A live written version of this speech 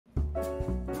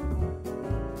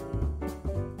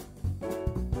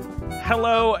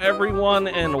Hello, everyone,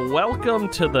 and welcome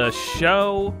to the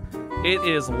show. It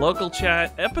is Local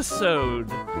Chat episode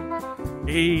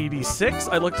 86.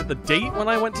 I looked at the date when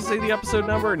I went to say the episode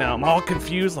number. Now I'm all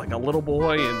confused like a little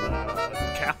boy in the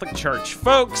Catholic Church.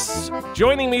 Folks,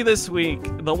 joining me this week,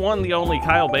 the one, the only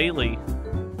Kyle Bailey.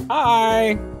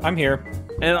 Hi, I'm here.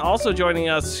 And also joining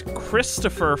us,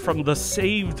 Christopher from the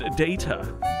Saved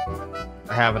Data.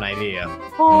 I have an idea.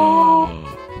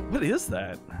 What is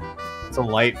that? It's a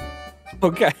light.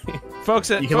 Okay. Folks,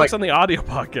 You can, folks like- on the audio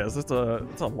podcast,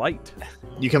 it's a light.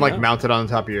 You can like mount it on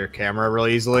top of your camera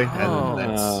really easily, Oh.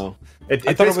 and Oh. it's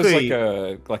I thought it was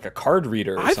basically like a card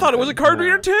reader. Or I thought it was a something. card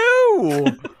reader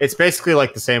too! it's basically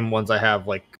like the same ones I have.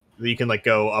 Like you can like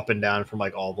go up and down from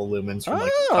like all the lumens from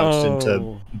like tungsten to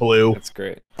Oh. blue. That's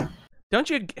great. Don't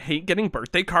you hate getting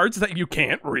birthday cards that you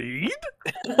can't read?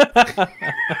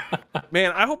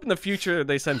 Man, I hope in the future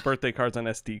they send birthday cards on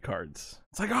SD cards.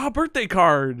 It's like, oh, birthday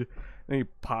card. And you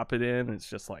pop it in, and it's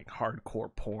just like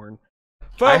hardcore porn.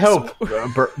 I Folks,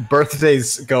 hope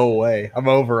birthdays go away. I'm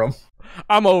over them.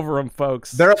 I'm over them,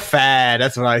 folks. They're a fad.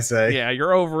 That's what I say. Yeah,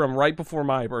 you're over them right before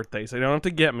my birthday, so you don't have to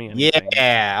get me anything.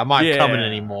 Yeah, I'm not Yeah. coming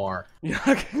anymore.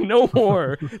 No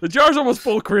more. The jar's almost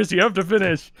full, Chris. You have to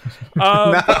finish.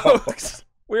 No. Folks,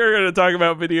 we're going to talk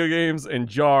about video games and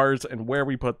jars and where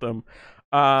we put them.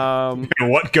 And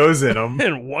what goes in them?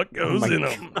 And what goes my in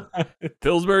them.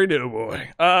 Pillsbury Doughboy.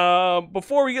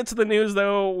 Before we get to the news,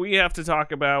 though, we have to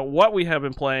talk about what we have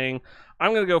been playing.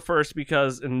 I'm going to go first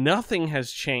because nothing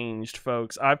has changed,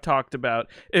 folks. I've talked about,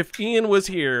 if Ian was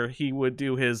here, he would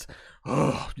do his,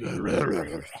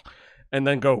 and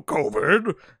then go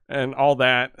COVID and all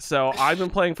that. So I've been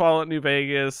playing Fallout New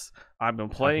Vegas. I've been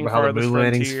playing Farthest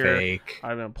Frontier. Fake.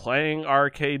 I've been playing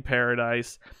Arcade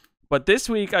Paradise. But this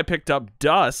week I picked up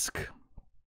Dusk,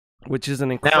 which is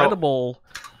an incredible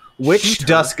Which shooter.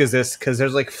 Dusk is this? Because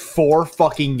there's like 4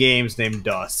 fucking games named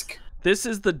Dusk. This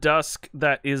is the Dusk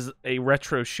that is a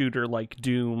retro shooter like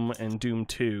Doom and Doom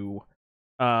 2.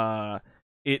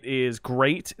 It is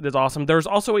great. It is awesome. There's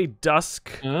also a Dusk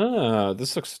Ah,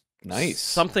 this looks nice.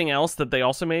 something else that they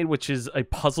also made, which is a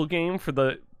puzzle game for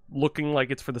the looking like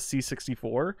it's for the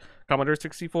C64, Commodore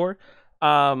 64.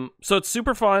 So it's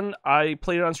super fun. I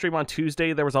played it on stream on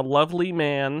Tuesday. There was a lovely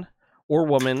man or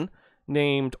woman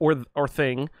named or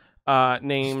thing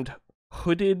named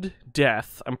Hooded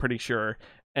Death, I'm pretty sure,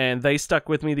 and they stuck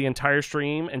with me the entire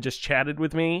stream and just chatted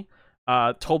with me.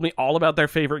 Told me all about their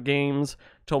favorite games,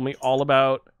 told me all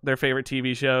about their favorite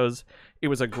TV shows. It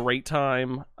was a great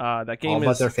time. That game All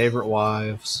about is their favorite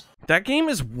wives. that game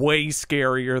is way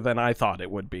scarier than I thought it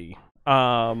would be.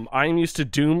 I'm used to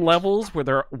Doom levels where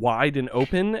they're wide and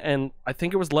open, and I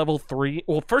think it was level 3.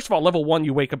 Well, first of all, level 1,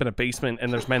 you wake up in a basement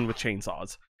and there's men with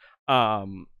chainsaws.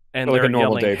 And Like they're a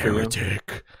normal yelling day for you.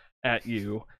 heretic at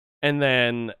you. And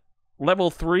then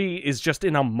level 3 is just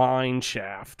in a mine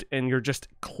shaft, and you're just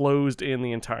closed in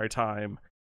the entire time.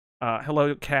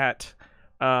 Hello, cat.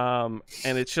 And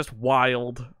it's just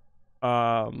wild.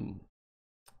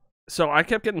 So I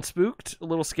kept getting spooked, a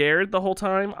little scared the whole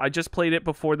time. I just played it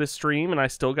before this stream, and I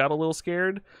still got a little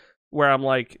scared, where I'm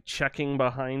like checking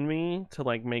behind me to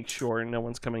like make sure no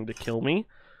one's coming to kill me.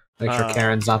 Make sure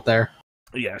Karen's not there.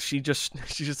 Yeah, she just.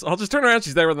 I'll just turn around.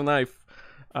 She's there with a knife,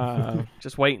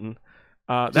 just waiting.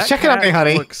 That checking on cat me,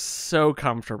 honey. Looks so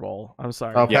comfortable. I'm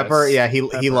sorry. Oh, Yes. Pepper. Yeah, he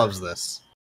Pepper. loves this.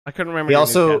 I couldn't remember He your new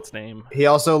also- cat's name. He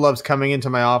also loves coming into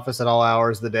my office at all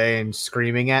hours of the day and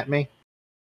screaming at me.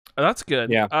 Oh, that's good.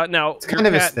 Yeah. Now It's your kind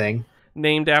of his cat thing.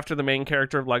 named after the main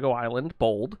character of Lego Island,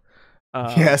 Bold.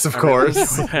 Yes, of I really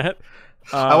course. enjoy that.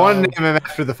 I wanted to name him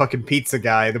after the fucking pizza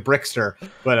guy, the Brickster,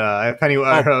 but Penny.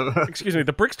 Excuse me,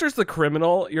 the Brickster's the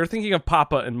criminal. You're thinking of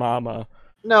Papa and Mama.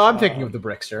 No, I'm thinking of the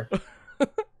Brickster.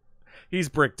 He's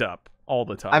bricked up all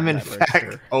the time. I'm in that fact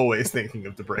Brickster. always thinking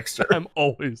of the Brickster.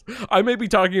 I may be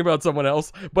talking about someone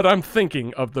else, but I'm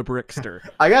thinking of the Brickster.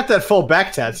 I got that full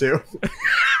back tattoo.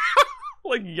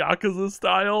 Like Yakuza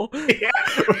style. Yeah.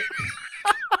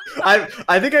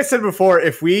 I think I said before,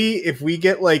 if we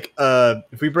get like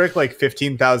if we break like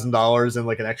 $15,000 in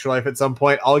like an extra life at some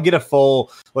point, I'll get a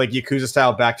full like Yakuza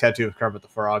style back tattoo of Kermit the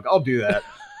Frog. I'll do that.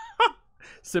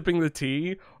 Sipping the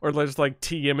tea, or just like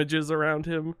tea images around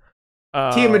him.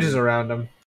 Tea images around him.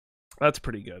 That's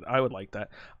pretty good. I would like that.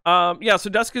 Yeah, so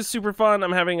Dusk is super fun.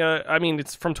 I'm having I mean,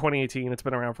 it's from 2018. It's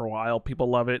been around for a while. People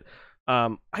love it. I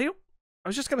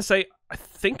was just gonna say, I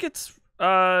think it's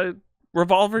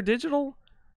Revolver Digital.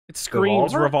 It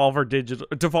screams Devolver?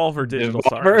 Devolver Digital.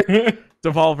 Sorry,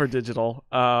 Devolver Digital.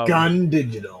 Gun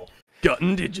Digital.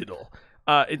 Gun Digital.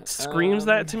 It screams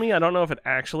that to me. I don't know if it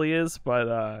actually is,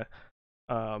 but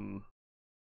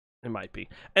It might be.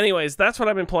 Anyways, that's what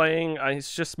I've been playing.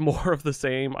 It's just more of the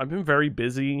same. I've been very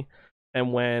busy,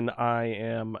 and when I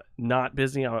am not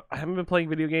busy, I haven't been playing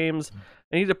video games.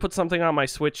 I need to put something on my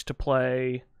Switch to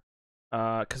play,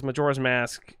 because Majora's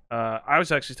Mask, I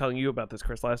was actually telling you about this,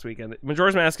 Chris, last weekend.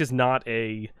 Majora's Mask is not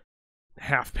a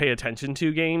half pay attention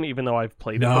to game, even though I've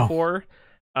played it before,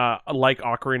 like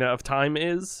Ocarina of Time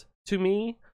is to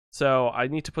me. So I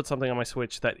need to put something on my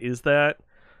Switch that is that.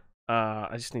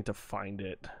 I just need to find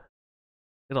it.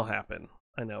 It'll happen.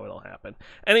 I know it'll happen.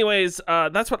 Anyways,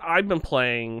 that's what I've been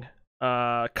playing.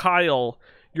 Kyle,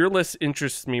 your list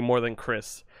interests me more than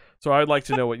Chris, so I'd like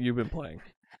to know what you've been playing.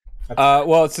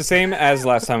 Well, it's the same as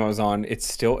last time I was on. It's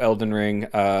still Elden Ring.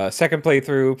 Second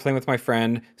playthrough, playing with my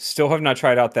friend. Still have not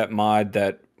tried out that mod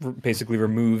that basically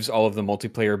removes all of the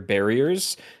multiplayer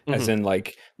barriers, as in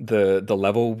like the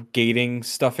level gating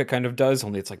stuff it kind of does,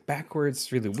 only it's like backwards.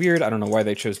 It's really weird. I don't know why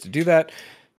they chose to do that.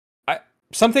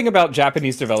 Something about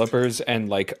Japanese developers and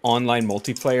like online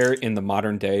multiplayer in the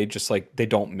modern day, just like they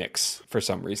don't mix for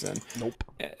some reason. Nope.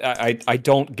 I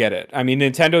don't get it. I mean,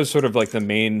 Nintendo's sort of like the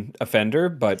main offender,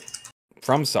 but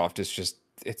FromSoft is just,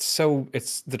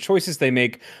 it's the choices they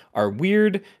make are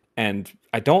weird, and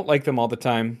I don't like them all the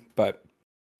time, but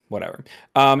whatever.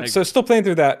 So still playing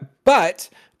through that, but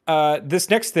this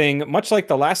next thing, much like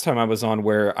the last time I was on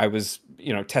where I was,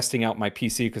 testing out my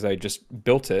PC because I just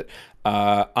built it,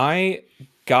 I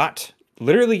got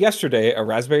literally yesterday a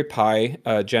Raspberry Pi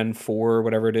Gen 4 or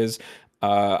whatever it is.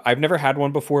 I've never had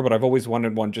one before, but I've always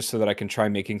wanted one just so that I can try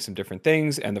making some different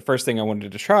things. And the first thing I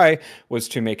wanted to try was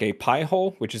to make a Pi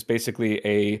hole, which is basically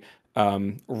a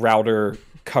router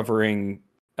covering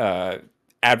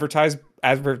advertisement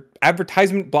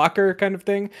blocker kind of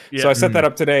thing. Yeah. So I set that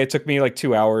up today. It took me like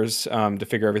 2 hours to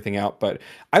figure everything out, but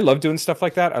I love doing stuff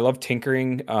like that. I love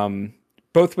tinkering,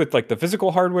 both with like the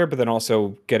physical hardware, but then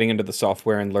also getting into the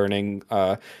software and learning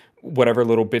whatever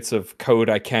little bits of code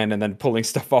I can, and then pulling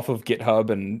stuff off of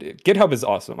GitHub. And GitHub is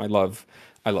awesome. I love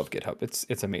GitHub.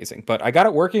 It's amazing. But I got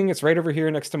it working. It's right over here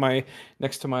next to my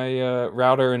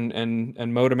router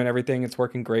and modem and everything. It's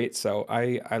working great. So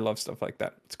I love stuff like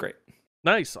that. It's great.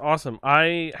 Nice, awesome.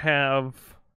 I have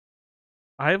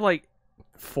like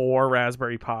 4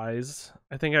 Raspberry Pis.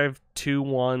 I think I have 2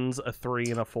 1s, a 3,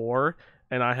 and a 4,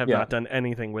 and I have not done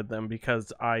anything with them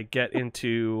because I get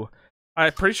into.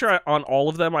 I'm pretty sure on all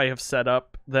of them I have set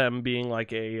up them being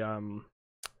like a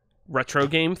retro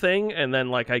game thing, and then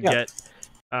like I get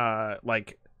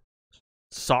like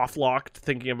soft locked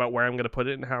thinking about where I'm going to put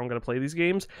it and how I'm going to play these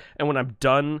games. And when I'm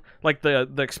done, like the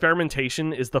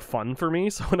experimentation is the fun for me.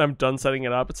 So when I'm done setting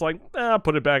it up, it's like,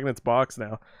 put it back in its box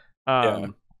now.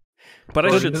 But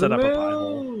I should set up a Pi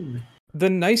hole. The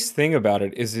nice thing about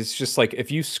it is it's just like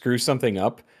if you screw something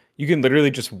up, you can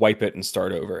literally just wipe it and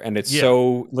start over. And it's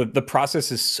the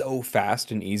process is so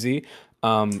fast and easy.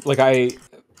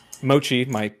 Mochi,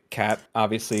 my cat,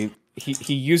 obviously,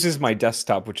 he uses my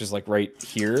desktop, which is like right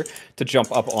here, to jump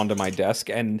up onto my desk,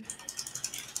 and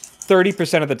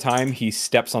 30% of the time he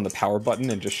steps on the power button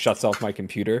and just shuts off my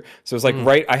computer. So it's like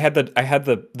I had the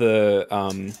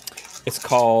it's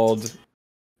called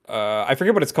I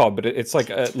forget what it's called, but it's like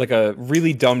a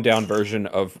really dumbed down version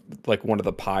of like one of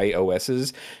the Pi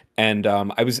OSs. And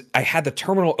I had the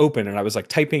terminal open and I was like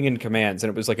typing in commands, and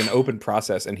it was like an open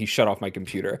process, and he shut off my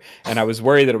computer, and I was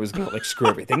worried that it was gonna like screw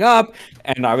everything up.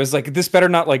 And I was like, this better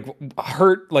not like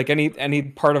hurt like any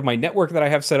part of my network that I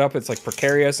have set up. It's like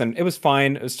precarious, and it was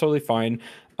fine. It was totally fine.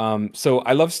 So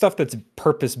I love stuff that's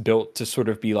purpose built to sort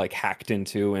of be like hacked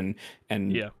into and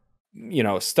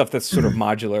stuff that's sort of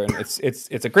modular, and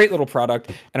it's a great little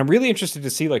product. And I'm really interested to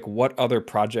see like what other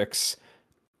projects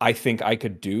I think I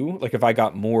could do. Like if I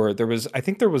got more, I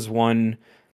think there was one,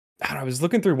 I don't know, I was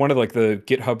looking through one of like the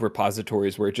GitHub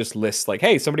repositories where it just lists like,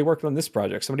 hey, somebody worked on this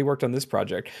project,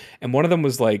 and one of them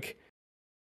was like,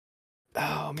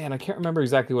 oh man, I can't remember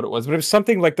exactly what it was, but it was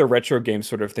something like the retro game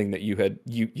sort of thing that you had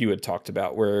talked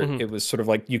about, where it was sort of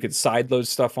like you could sideload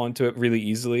stuff onto it really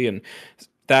easily, and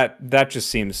that just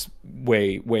seems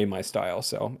way my style.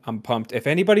 So I'm pumped. If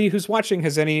anybody who's watching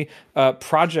has any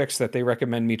projects that they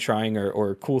recommend me trying,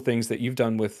 or cool things that you've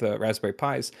done with Raspberry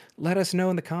Pis, let us know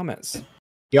in the comments.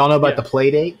 Y'all know about the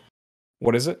Playdate?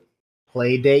 What is it?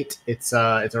 Playdate. It's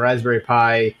a Raspberry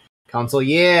Pi console.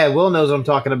 Yeah, Will knows what I'm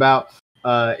talking about.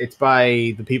 It's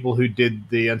by the people who did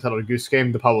the Untitled Goose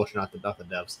Game, the publisher, not the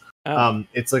devs. Oh.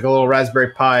 It's like a little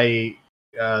Raspberry Pi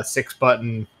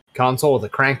 6-button console with a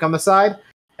crank on the side,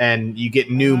 and you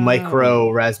get new micro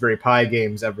Raspberry Pi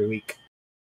games every week.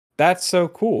 That's so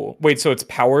cool. Wait, so it's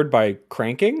powered by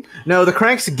cranking? No, the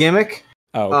crank's a gimmick.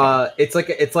 Oh,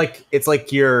 okay. It's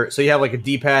like your so you have like a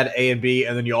D-pad A and B,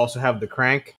 and then you also have the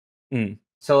crank. Mm.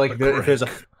 So like The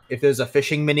if there's a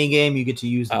fishing mini game, you get to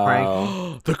use the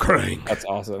crank. The crank. That's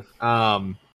awesome.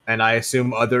 And I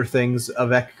assume other things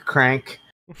avec crank.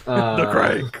 The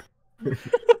crank.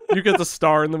 You get the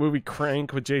star in the movie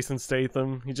Crank with Jason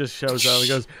Statham. He just shows up. He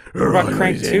goes, What about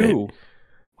Crank 2?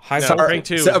 Crank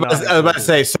 2. I was about to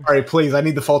say, sorry, please. I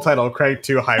need the full title of Crank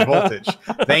 2 High Voltage.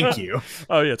 Thank you.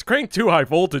 Oh yeah, it's Crank 2 High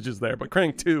Voltage is there, but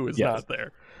Crank 2 is not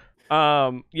there.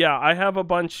 Yeah, I have a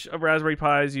bunch of Raspberry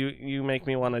Pis. You make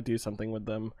me want to do something with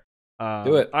them.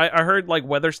 Do it. I heard like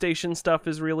weather station stuff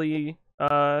is really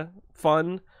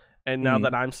fun. And now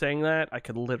that I'm saying that, I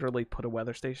could literally put a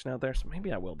weather station out there. So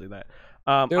maybe I will do that.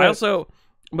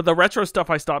 But the retro stuff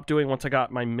I stopped doing once I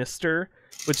got my Mister,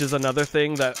 which is another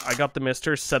thing that I got the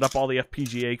Mister, set up all the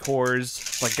FPGA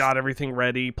cores, like got everything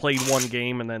ready, played one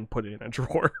game, and then put it in a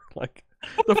drawer. Like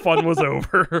the fun was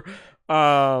over.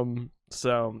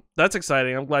 So that's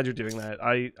exciting. I'm glad you're doing that.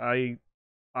 I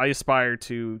aspire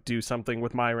to do something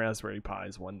with my Raspberry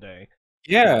Pis one day.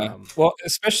 Yeah, well,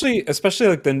 especially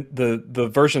like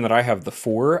the version that I have, the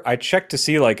 4. I checked to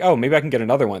see like, oh, maybe I can get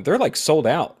another one. They're like sold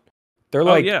out. They're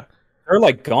like, they're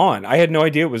like gone. I had no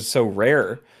idea it was so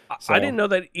rare. So. I didn't know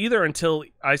that either until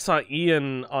I saw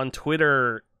Ian on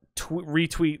Twitter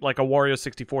retweet like a Wario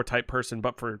 64 type person,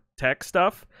 but for tech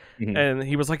stuff, and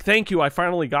he was like, "Thank you, I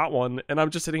finally got one." And I'm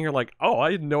just sitting here like, "Oh,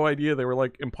 I had no idea they were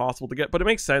like impossible to get," but it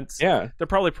makes sense. Yeah, they're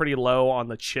probably pretty low on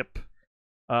the chip.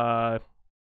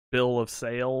 Bill of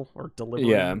sale or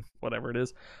delivery, whatever it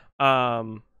is.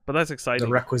 But that's exciting.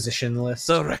 The requisition list.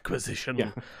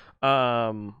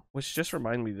 Which just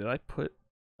reminded me, did I put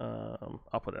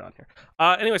I'll put it on here.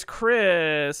 Anyways,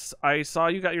 Chris, I saw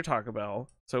you got your Taco Bell,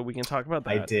 so we can talk about that.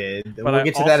 I did. But we'll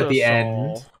get to that at the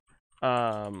end.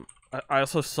 I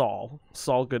also saw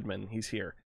Saul Goodman. He's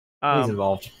here. He's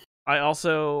involved. I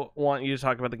also want you to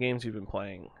talk about the games you've been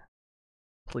playing.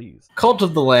 Please. Cult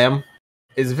of the Lamb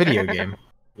is a video game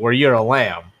where you're a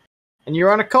lamb and you're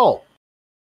on a cult.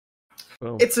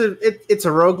 Boom. It's a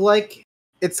roguelike.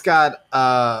 It's got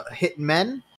hitting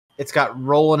men. It's got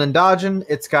rolling and dodging.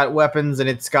 It's got weapons, and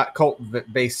it's got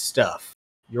cult-based stuff.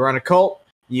 You're on a cult.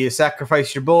 You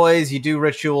sacrifice your boys. You do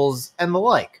rituals and the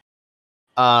like.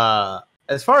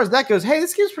 As far as that goes, hey,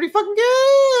 this game's pretty fucking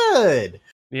good.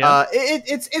 Yeah.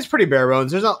 It's pretty bare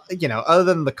bones. There's not, other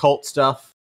than the cult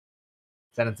stuff.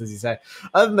 Sentences you say.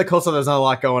 Other than the cult stuff, there's not a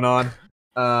lot going on.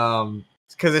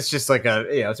 Because it's just like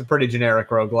it's a pretty generic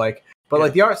roguelike. But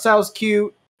like the art style's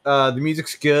cute, the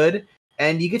music's good,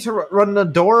 and you get to run an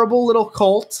adorable little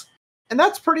cult, and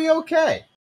that's pretty okay.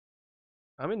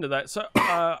 I'm into that. So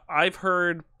I've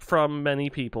heard from many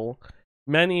people,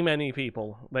 many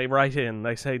people. They write in,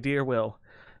 they say, "Dear Will,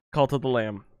 Cult of the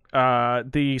Lamb.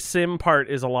 The sim part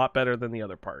is a lot better than the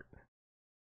other part."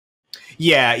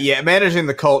 Yeah. Managing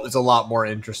the cult is a lot more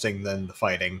interesting than the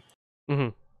fighting. Mm-hmm.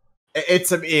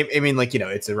 It's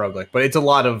it's a roguelike, but it's a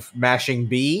lot of mashing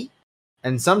B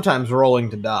and sometimes rolling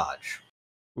to dodge.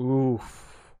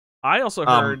 Oof. I also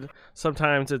heard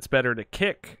sometimes it's better to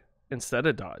kick instead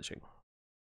of dodging.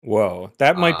 Whoa,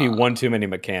 that might be one too many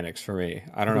mechanics for me.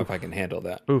 I don't know if I can handle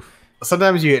that. Oof.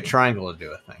 Sometimes you hit triangle to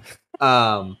do a thing.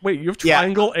 Wait, you have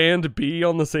triangle and B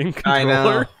on the same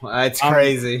controller? I know. It's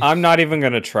crazy. I'm not even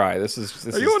going to try. This Are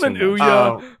is you on an too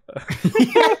much.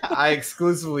 Ouya? I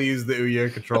exclusively use the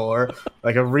Ouya controller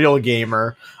like a real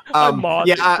gamer. I mod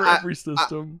it for every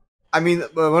system. I mean,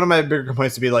 one of my bigger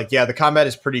complaints would be like, the combat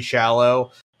is pretty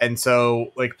shallow. And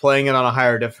so, like, playing it on a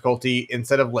higher difficulty,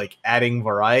 instead of, like, adding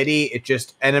variety, it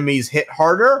just enemies hit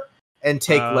harder and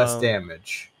take less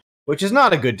damage. Which is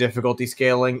not a good difficulty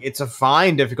scaling. It's a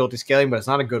fine difficulty scaling, but it's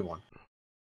not a good one.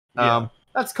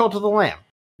 That's Cult of the Lamb.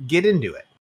 Get into it.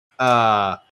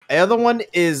 The other one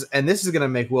is, and this is going to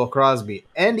make Will Crosby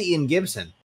and Ian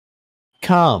Gibson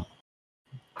come.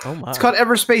 Oh my. It's called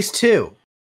Everspace 2.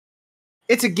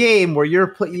 It's a game where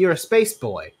you're a space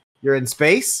boy. You're in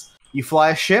space. You fly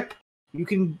a ship. You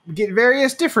can get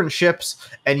various different ships,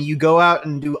 and you go out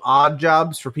and do odd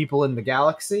jobs for people in the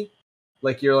galaxy.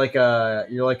 Like you're like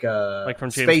from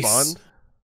James Bond.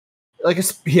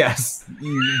 Yes,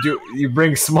 you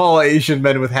bring small Asian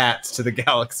men with hats to the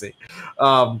galaxy.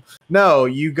 No,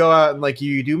 you go out and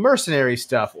you do mercenary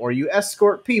stuff, or you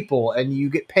escort people, and you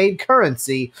get paid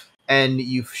currency, and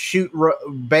you shoot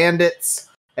bandits.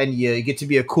 And you get to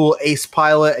be a cool ace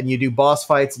pilot, and you do boss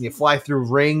fights, and you fly through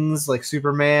rings like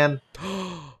Superman.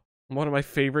 One of my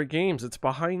favorite games. It's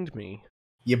behind me.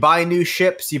 You buy new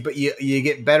ships. You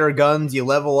get better guns. You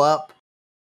level up.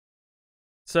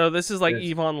 So this is like Yes.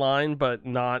 EVE Online, but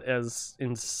not as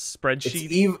in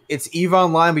spreadsheet. It's Eve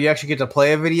Online, but you actually get to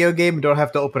play a video game and don't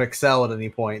have to open Excel at any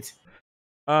point.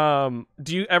 Do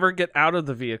you ever get out of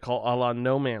the vehicle a la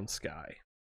No Man's Sky?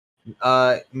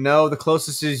 No, the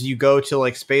closest is you go to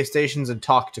like space stations and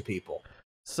talk to people.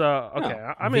 So okay,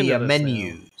 No. I'm via into this now.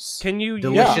 menus. Can you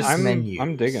Delicious yeah, menus.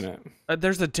 I'm digging it.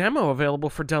 there's a demo available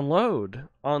for download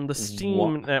on the Steam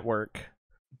What? network.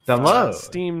 Download.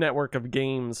 Steam network of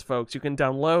games, folks. You can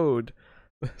download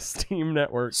the Steam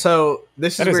network. So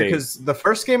this That is is weird a- because the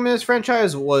first game in this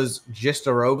franchise was just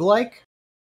a roguelike,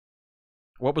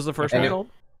 What was the first And one it- called?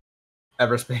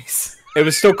 Everspace. It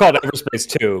was still called Everspace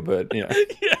 2, but yeah.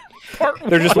 Yeah, part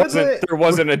There just Was it?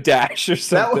 wasn't a dash or That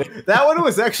something. that one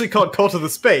was actually called Cult of the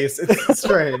Space. It's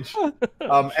strange.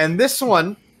 And this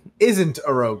one isn't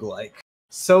a roguelike.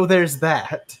 So there's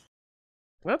that.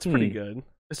 That's pretty good.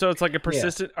 So it's like a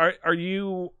persistent. Are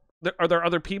there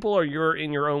other people, or you're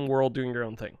in your own world doing your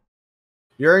own thing?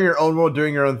 You're in your own world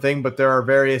doing your own thing, but there are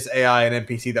various AI and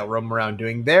NPC that roam around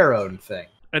doing their own thing.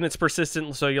 And it's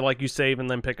persistent, so you save and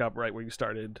then pick up right where you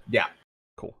started. Yeah.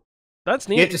 Cool. That's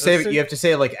neat. You have to save That's it. You have to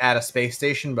say like at a space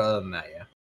station, but other than that, yeah.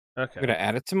 Okay. I'm gonna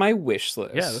add it to my wish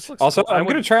list. Yeah, this looks also, cool. I I'm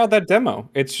gonna would- try out that demo.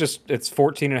 It's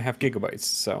 14.5 gigabytes.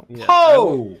 So Yeah.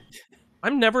 Oh,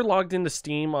 I'm never logged into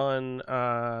Steam on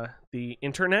the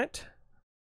internet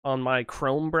on my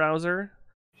Chrome browser,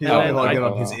 he's And only then logged in I-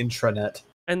 on his intranet.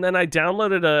 and then I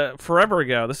downloaded forever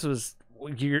ago. This was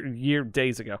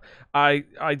days ago. I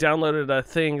downloaded a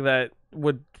thing that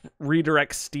would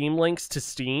redirect Steam links to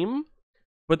Steam,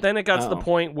 but then it got to the Oh.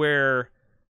 point where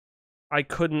I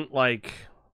couldn't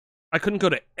go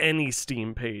to any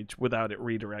Steam page without it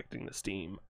redirecting to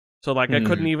Steam. So like I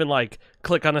couldn't even like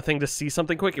click on a thing to see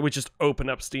something quick. It would just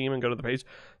open up Steam and go to the page.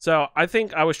 So I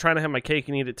think I was trying to have my cake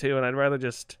and eat it too, and I'd rather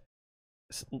just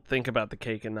think about the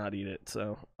cake and not eat it.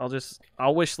 So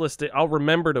I'll wish list it. I'll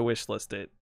remember to wish list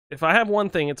it. If I have one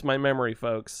thing, it's my memory,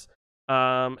 folks.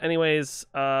 Anyways,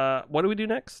 what do we do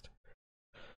next?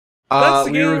 That's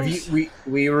the games.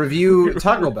 We review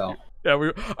Taco Bell. Yeah,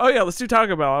 let's do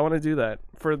Taco Bell. I want to do that.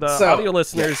 For the So- audio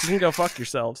listeners, you can go fuck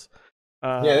yourselves.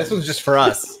 Yeah, this one's just for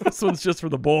us. This one's just for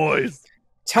the boys.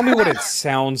 tell me what it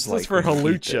sounds This like. is for when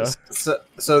you eat Halucha. this.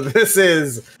 So this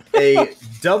is a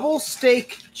double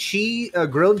steak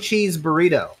grilled cheese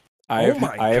burrito. I've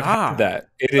my had God. that.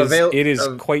 It is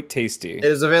quite tasty. It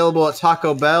is available at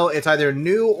Taco Bell. It's either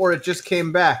new or it just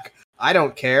came back. I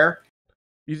don't care.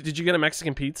 Did you get a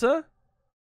Mexican pizza?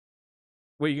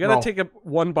 Wait, you gotta No. take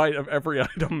one bite of every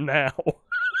item now.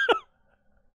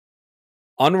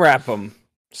 Unwrap them.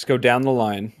 Just go down the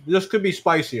line. This could be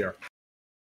spicier.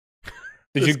 Did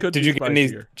This you could did be you get any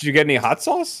spicier. did you get any hot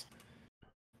sauce?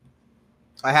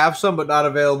 I have some, but not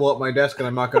available at my desk, and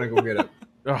I'm not going to go get it.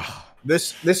 Ugh,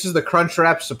 This is the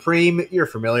Crunchwrap Supreme. You're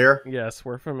familiar. yes,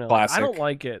 we're familiar. Classic. I don't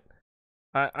like it.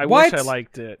 I What? wish I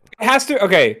liked it. It has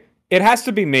to It has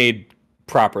to be made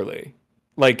properly.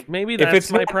 Like Maybe if that's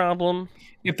it's my not- problem.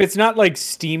 if it's not like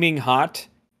steaming hot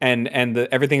and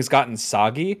everything's gotten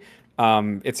soggy,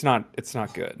 it's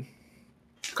not good.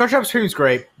 Crunchwrap Supreme's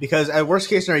great because at worst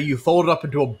case scenario, you fold it up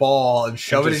into a ball and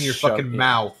shove it just in your shove- fucking yeah.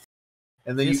 mouth,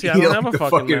 and then You you see, I eat don't it have like a the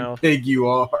fucking fucking mouth. pig you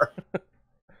are.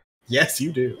 Yes,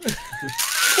 you do.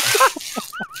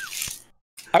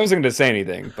 I wasn't going to say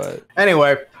anything, but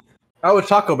Anyway, it's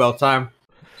Taco Bell time.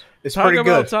 It's Taco pretty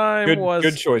Bell good. time was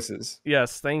good choices.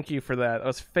 Yes, thank you for that. That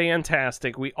was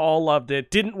fantastic. We all loved it,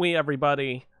 didn't we,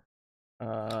 everybody?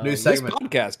 New This segment.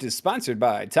 podcast is sponsored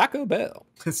by Taco Bell.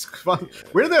 It's fun.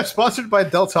 We're there sponsored by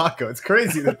Del Taco. It's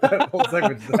crazy that whole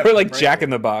segment. We're like Jack in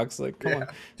the Box. Like, come on.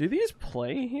 Do these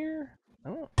play here? I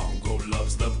don't. Bongo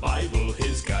loves the Bible,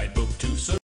 his guidebook to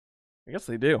I guess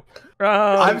they do.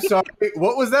 I'm sorry.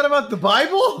 What was that about the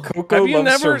Bible? Coco Have you loves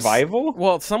never survival.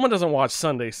 Well, someone doesn't watch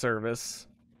Sunday service.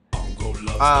 Bongo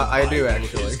loves I the do, Bible,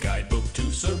 actually. his guidebook to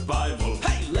survival.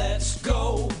 Hey, let's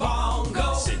go,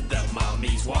 Bongo. Sit down,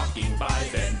 mommy's walking by,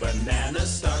 then bananas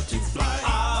start to fly.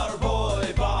 Our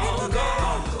boy, Bongo.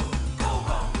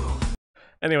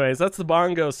 Anyways, that's the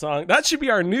Bongo song. That should be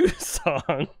our new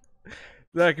song.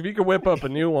 Zach, if you could whip up a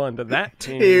new one to that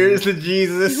tune. Here's the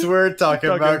Jesus we're talking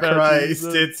Talking about, about Christ.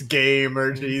 Jesus. It's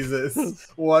Gamer Jesus.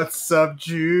 What's up,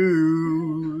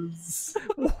 Jews?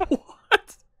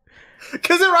 What?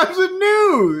 Because it rhymes with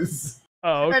news.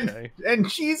 Oh, okay. And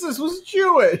Jesus was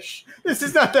Jewish. This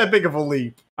is not that big of a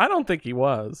leap. I don't think he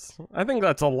was. I think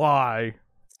that's a lie.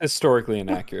 Historically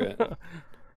inaccurate.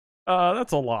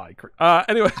 That's a lie.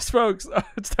 Anyways, folks,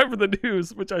 it's time for the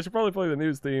news, which I should probably play the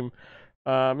news theme.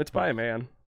 It's by a man.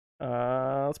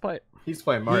 Let's play it. He's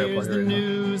playing Mario Here's Party the right now.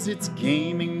 news, it's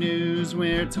gaming news.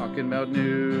 We're talking about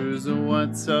news.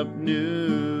 What's up,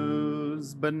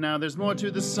 news? But now there's more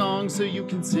to the song, so you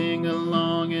can sing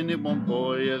along, and it won't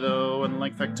bore you though.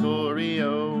 Unlike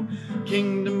Factorio,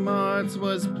 Kingdom Hearts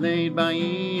was played by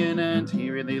Ian, and he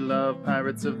really loved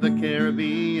Pirates of the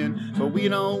Caribbean. But we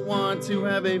don't want to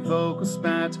have a vocal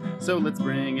spat, so let's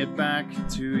bring it back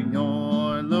to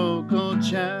your local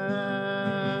chat.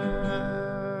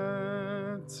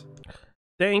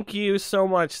 Thank you so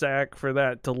much, Zach, for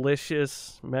that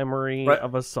delicious memory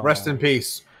of a song. Rest in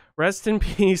peace. Rest in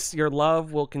peace. Your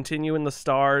love will continue in the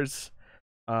stars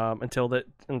until it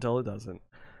doesn't.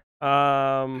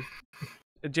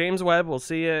 James Webb will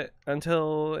see it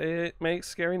until it makes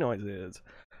scary noises.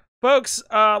 Folks,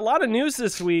 a lot of news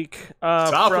this week.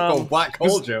 Topical black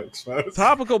hole jokes, folks.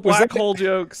 Topical black hole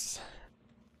jokes.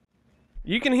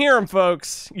 You can hear them,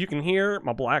 folks. You can hear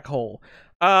my black hole.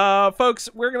 Folks,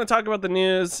 we're going to talk about the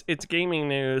news. It's gaming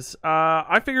news.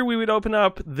 I figured we would open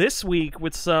up this week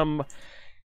with some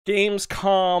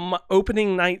Gamescom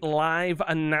opening night live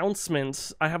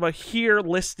announcements. I have here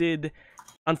listed,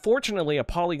 unfortunately, a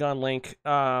Polygon link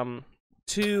I'm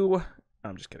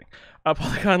just kidding. A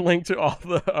Polygon link to all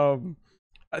the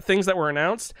things that were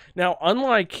announced. Now,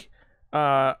 unlike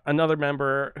another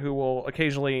member who will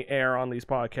occasionally air on these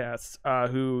podcasts,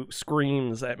 who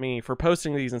screams at me for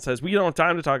posting these and says, we don't have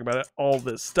time to talk about all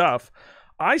this stuff,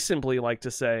 I simply like to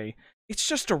say, it's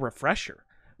just a refresher.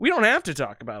 We don't have to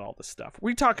talk about all this stuff.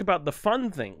 We talk about the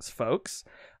fun things, folks.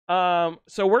 So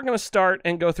we're going to start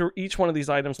and go through each one of these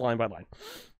items line by line.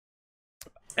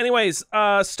 Anyways,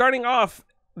 starting off,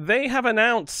 they have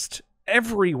announced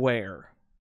Everywhere.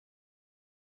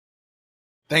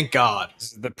 Thank God.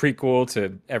 This is the prequel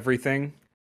to everything.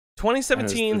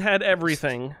 2017 had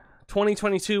everything.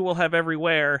 2022 will have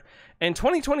Everywhere. And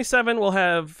 2027 will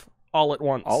have All at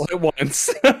Once. All at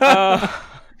once.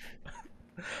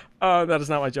 That is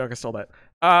not my joke. I stole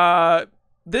that.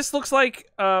 This looks like,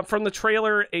 from the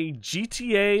trailer, a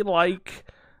GTA-like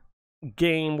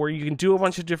game where you can do a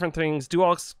bunch of different things, do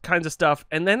all kinds of stuff,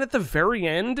 and then at the very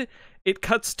end, it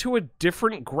cuts to a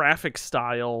different graphic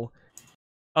style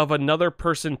of another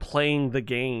person playing the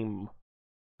game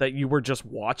that you were just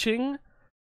watching.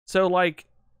 So, like,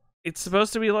 it's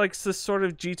supposed to be like this sort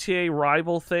of GTA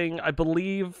rival thing. I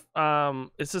believe,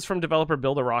 this is from developer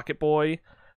Build a Rocket Boy.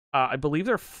 I believe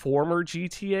they're former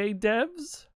GTA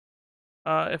devs,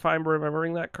 if I'm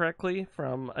remembering that correctly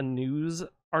from a news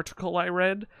article I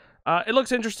read. It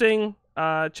looks interesting.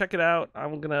 Check it out.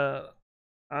 I'm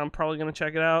probably gonna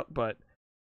check it out, but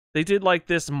they did like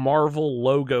this Marvel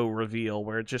logo reveal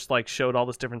where it just like showed all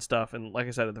this different stuff, and like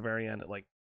I said at the very end, it like,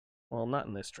 well, not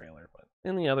in this trailer, but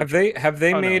in the other. Have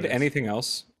they made anything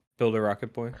else? Build a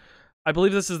Rocket Boy. I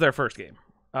believe this is their first game.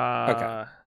 Okay.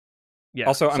 Yeah.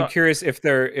 Also, I'm curious if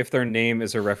their name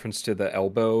is a reference to the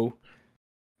Elbow.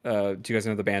 Do you guys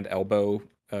know the band Elbow?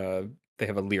 They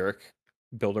have a lyric,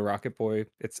 "Build a Rocket Boy."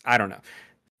 I don't know.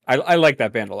 I like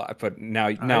that band a lot, but now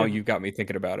you got me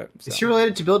thinking about it. So. Is she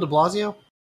related to Bill de Blasio?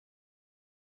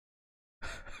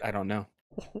 I don't know.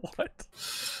 What?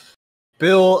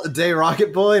 Bill Day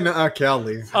Rocket Boy? No, okay, I'll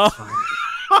leave. That's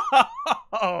fine.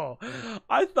 Oh,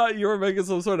 I thought you were making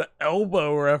some sort of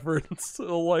Elbow reference.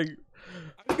 So, like,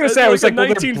 I was gonna say, I was like, a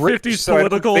 1950s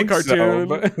political cartoon.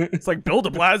 But... It's like Bill de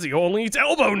Blasio only eats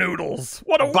elbow noodles.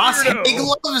 What a Boss weirdo! Haig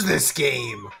loves this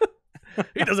game.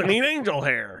 He doesn't eat angel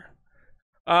hair.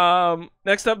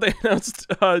 Next up, they announced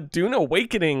Dune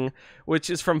Awakening, which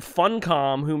is from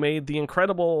Funcom, who made the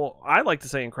incredible, I like to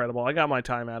say incredible, I got my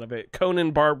time out of it,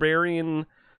 Conan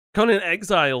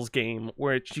Exiles game,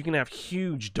 which you can have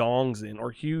huge dongs in,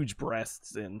 or huge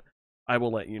breasts in. I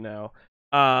will let you know.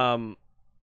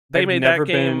 They made that game. I've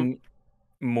never been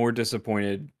more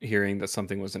disappointed hearing that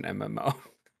something was an MMO.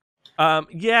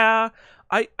 Yeah,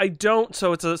 I don't,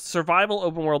 so it's a survival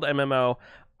open world MMO.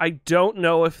 I don't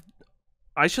know if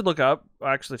I should look up,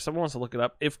 actually, if someone wants to look it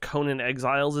up, if Conan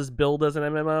Exiles is billed as an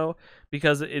MMO,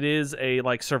 because it is a,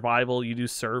 like, survival, you do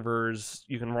servers,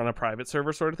 you can run a private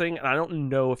server sort of thing, and I don't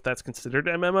know if that's considered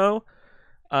MMO,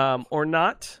 or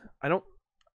not. I don't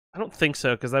think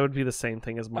so, because that would be the same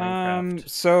thing as Minecraft.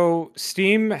 So,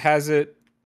 Steam has it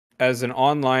as an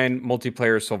online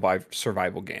multiplayer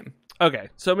survival game. Okay,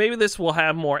 so maybe this will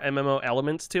have more MMO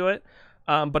elements to it.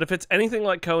 But if it's anything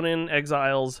like Conan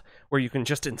Exiles, where you can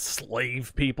just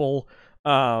enslave people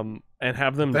and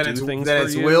have them do things for you. Then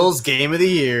it's Will's Game of the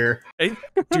Year.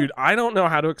 Dude, I don't know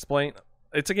how to explain.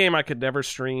 It's a game I could never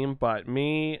stream, but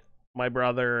me, my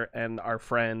brother, and our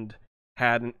friend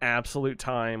had an absolute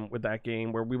time with that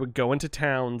game where we would go into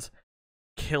towns,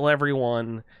 kill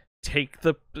everyone,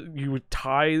 you would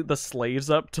tie the slaves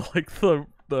up to like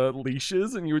the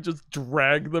leashes, and you would just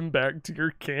drag them back to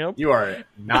your camp. You are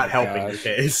not helping your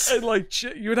case. And like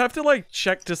you would have to like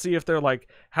check to see if they're like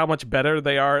how much better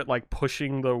they are at like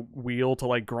pushing the wheel to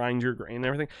like grind your grain and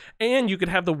everything. And you could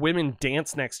have the women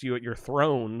dance next to you at your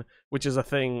throne, which is a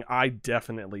thing I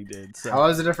definitely did. So how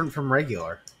is it different from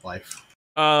regular life?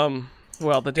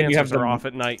 Well, the dancers are off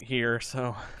at night here,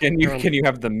 so can you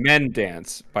have the men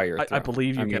dance by your throne? I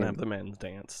believe you can have the men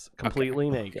dance completely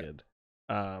naked.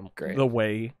 Great. The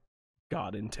way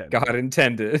God intended. God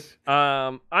intended.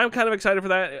 I'm kind of excited for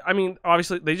that. I mean,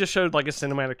 obviously, they just showed like a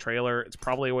cinematic trailer. It's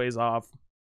probably a ways off.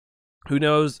 Who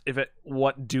knows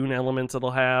what Dune elements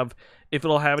it'll have, if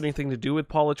it'll have anything to do with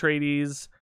Paul Atreides,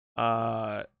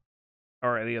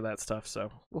 or any of that stuff.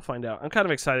 So we'll find out. I'm kind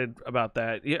of excited about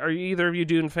that. Are either of you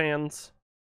Dune fans?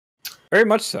 Very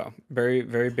much so. Very,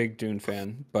 very big Dune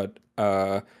fan. But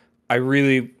I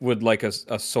really would like a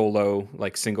solo,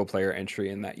 like single player entry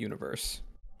in that universe.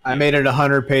 I made it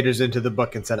 100 pages into the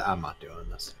book and said, I'm not doing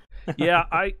this. Yeah,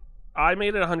 I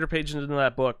made it 100 pages into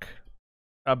that book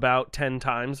about 10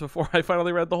 times before I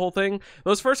finally read the whole thing.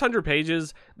 Those first 100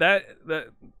 pages, that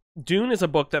Dune is a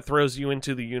book that throws you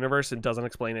into the universe and doesn't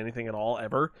explain anything at all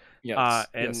ever. Yes.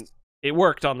 It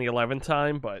worked on the 11th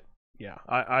time, but yeah,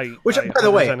 Which, by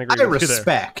the way, I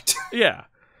respect. Yeah.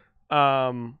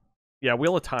 Yeah,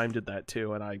 Wheel of Time did that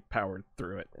too, and I powered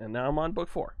through it, and now I'm on book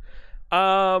 4.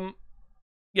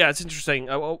 Yeah, it's interesting.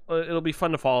 It'll be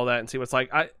fun to follow that and see what's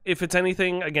like. If it's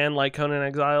anything again like Conan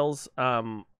Exiles,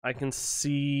 I can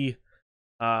see.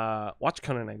 Watch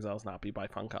Conan Exiles not be by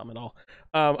Funcom at all.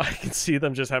 I can see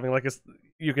them just having like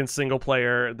you can single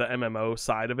player the MMO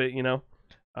side of it, you know.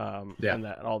 Yeah, and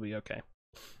that'll be okay.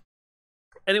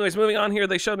 Anyways, moving on here,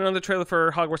 they showed another trailer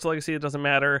for Hogwarts Legacy. It doesn't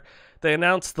matter. They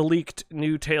announced the leaked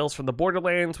new Tales from the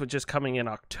Borderlands, which is coming in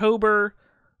October.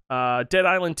 Dead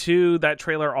Island 2, that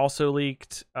trailer also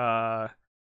leaked. I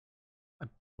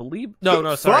believe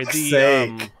sorry.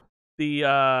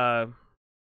 The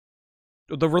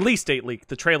release date leaked.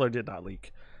 The trailer did not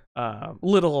leak.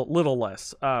 Little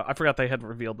less. I forgot they had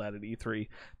revealed that at E3.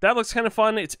 That looks kind of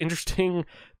fun. It's interesting.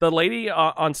 The lady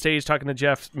on stage talking to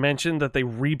Jeff mentioned that they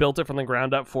rebuilt it from the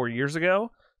ground up 4 years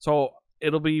ago. So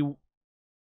it'll be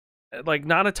like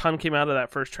not a ton came out of that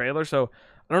first trailer. So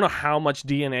I don't know how much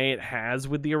DNA it has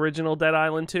with the original Dead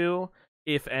Island 2,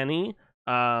 if any.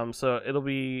 So it'll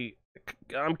be.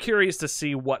 I'm curious to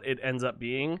see what it ends up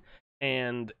being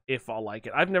and if I'll like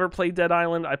it. I've never played Dead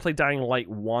Island. I played Dying Light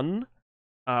 1.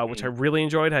 Which I really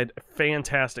enjoyed. I had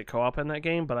fantastic co-op in that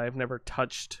game, but I've never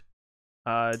touched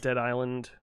Dead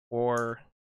Island, or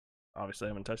obviously I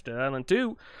haven't touched Dead Island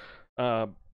 2.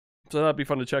 So that'd be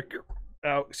fun to check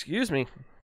out. Excuse me.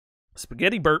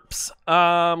 Spaghetti burps.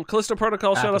 Callisto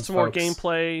Protocol showed us some more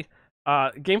gameplay.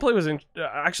 Gameplay was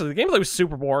actually the gameplay was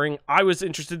super boring. I was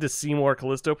interested to see more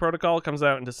Callisto Protocol. It comes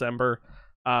out in December.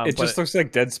 It just looks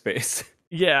like Dead Space.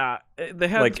 Yeah, they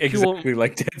have like exactly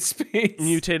like Dead Space.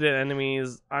 Mutated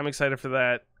enemies. I'm excited for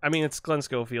that. I mean, it's Glenn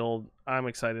Schofield. I'm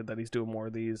excited that he's doing more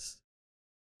of these.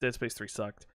 Dead Space 3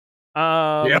 sucked.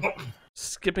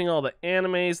 Skipping all the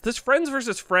animes. This Friends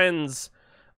vs. Friends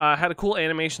had a cool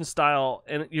animation style,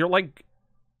 and you're like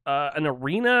an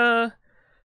arena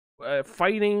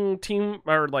fighting team,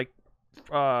 or like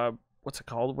what's it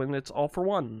called when it's all for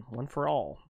one for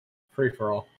all. Free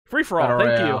for all.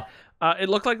 Thank you. It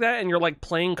looked like that, and you're like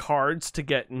playing cards to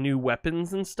get new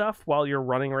weapons and stuff while you're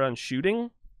running around shooting.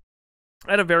 It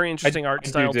had a very interesting art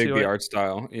style dig to the it. art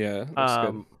style, yeah.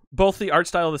 Good. Both the art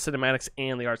style of the cinematics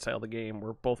and the art style of the game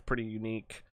were both pretty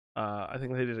unique. I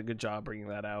think they did a good job bringing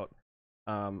that out.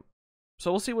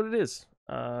 So we'll see what it is.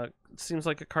 It seems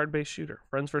like a card-based shooter.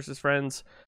 Friends versus Friends.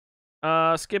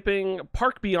 Skipping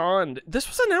Park Beyond. This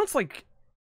was announced like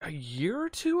a year or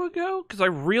two ago, because I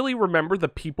really remember the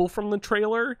people from the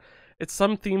trailer. It's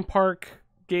some theme park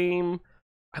game.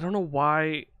 I don't know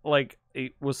why, like,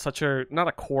 it was such a, not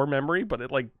a core memory, but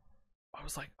it, like, I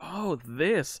was like, oh,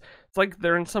 this. It's like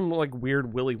they're in some, like,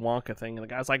 weird Willy Wonka thing, and the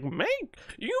guy's like,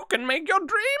 you can make your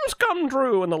dreams come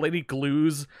true, and the lady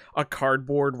glues a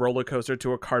cardboard roller coaster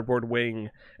to a cardboard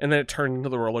wing, and then it turns into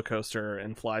the roller coaster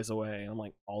and flies away. I'm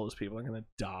like, all those people are gonna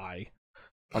die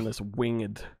on this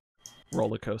winged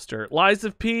roller coaster. Lies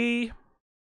of P.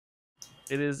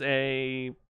 It is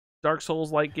a Dark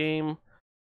Souls like game.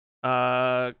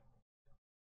 Pretty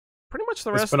much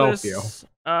the rest of this.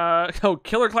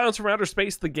 Killer Clowns from Outer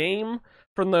Space, the game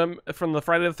from the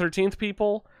Friday the 13th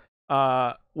people.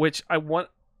 Which I want.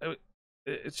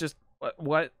 It's just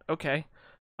what? Okay.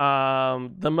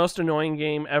 The most annoying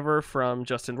game ever from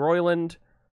Justin Roiland.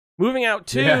 Moving out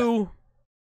to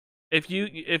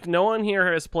if no one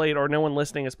here has played or no one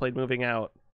listening has played Moving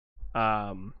Out,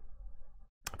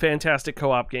 fantastic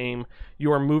co-op game.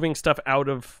 You are moving stuff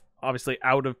obviously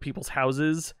out of people's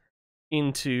houses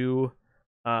into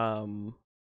the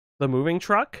moving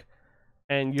truck,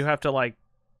 and you have to like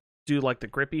do like the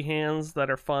grippy hands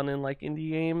that are fun in like indie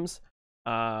games.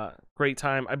 Great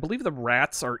time. I believe the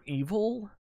rats are evil,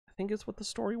 I think is what the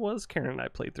story was. Karen and I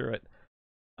played through it.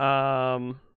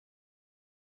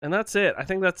 And that's it. I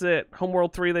think that's it.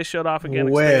 Homeworld 3 they showed off again.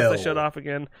 Expanse they showed off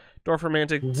again. Dwarf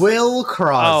Romantic. Will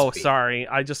Crosby. Oh, sorry.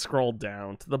 I just scrolled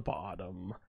down to the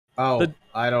bottom. Oh,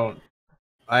 I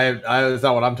is that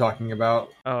what I'm talking about?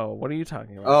 Oh, what are you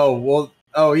talking about? Oh, well,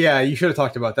 oh yeah, you should have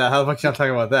talked about that. How about you not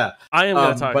talking about that? I am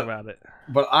going to talk about it.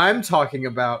 But I'm talking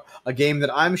about a game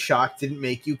that I'm shocked didn't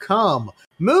make you come.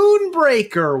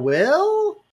 Moonbreaker,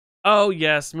 Will? Oh,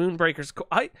 yes, Moonbreaker's cool.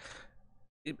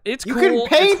 It's you cool. You can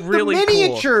paint it's really the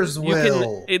miniatures, cool.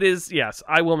 Will. It is, yes,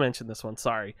 I will mention this one,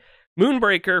 sorry.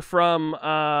 Moonbreaker from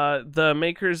the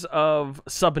makers of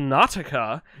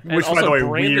Subnautica. Which, by the way,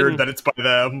 weird that it's by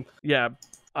them. Yeah,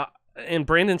 and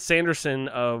Brandon Sanderson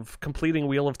of Completing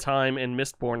Wheel of Time and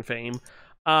Mistborn fame.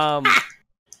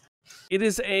 It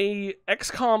is a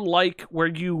XCOM-like where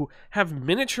you have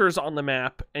miniatures on the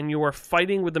map and you are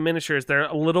fighting with the miniatures. They're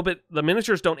a little bit... The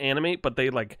miniatures don't animate, but they,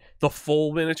 like, the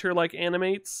full miniature, like,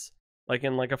 animates. Like,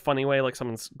 in, like, a funny way, like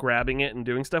someone's grabbing it and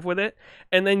doing stuff with it.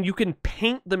 And then you can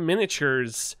paint the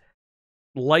miniatures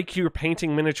like you're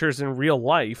painting miniatures in real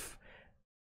life.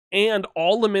 And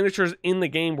all the miniatures in the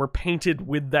game were painted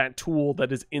with that tool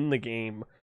that is in the game,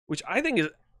 which I think is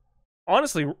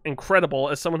honestly incredible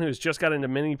as someone who's just got into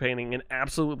mini painting and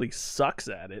absolutely sucks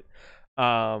at it.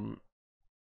 I'm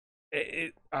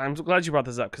glad you brought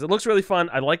this up because it looks really fun.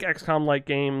 I like XCOM-like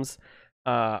games.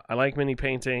 I like mini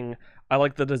painting. I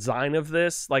like the design of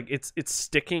this. Like it's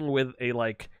sticking with a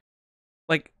like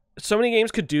so many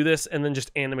games could do this and then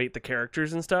just animate the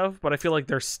characters and stuff, but I feel like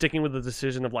they're sticking with the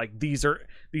decision of like these are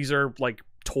like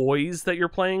toys that you're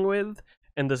playing with,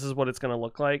 and this is what it's going to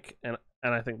look like, and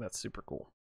I think that's super cool.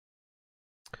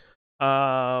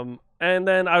 And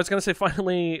then I was going to say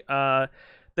finally,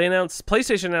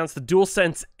 PlayStation announced the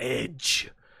DualSense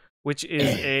Edge, which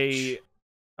is a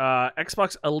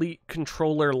Xbox Elite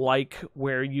controller like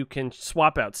where you can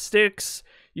swap out sticks.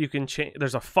 You can change.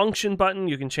 There's a function button.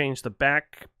 You can change the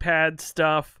back pad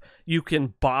stuff. You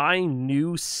can buy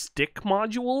new stick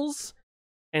modules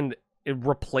and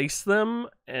replace them,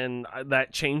 and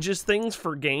that changes things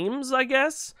for games, I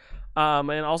guess.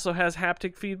 And also has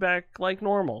haptic feedback like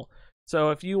normal.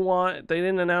 So if you want, they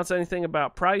didn't announce anything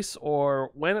about price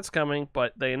or when it's coming,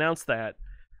 but they announced that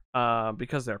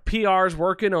because their PR's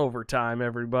working overtime.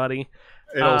 Everybody,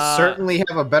 it'll certainly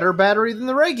have a better battery than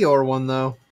the regular one,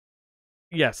 though.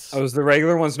 Yes. Oh, is the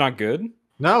regular one's not good?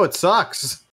 No, it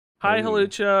sucks. Hi,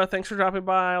 Halucha. Thanks for dropping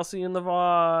by. I'll see you in the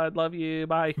VOD. Love you.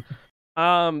 Bye.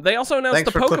 They also announced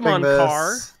the Pokemon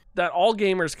car that all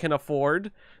gamers can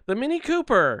afford. The Mini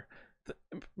Cooper.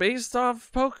 Based off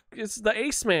it's the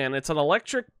Ace Man. It's an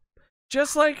electric,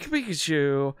 just like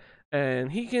Pikachu.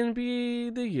 And he can be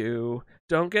the U.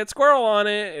 Don't get squirrel on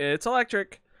it. It's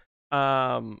electric.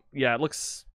 Yeah, it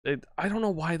looks... I don't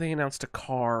know why they announced a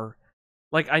car.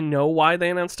 Like, I know why they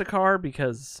announced a car,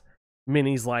 because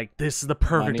Minnie's like, this is the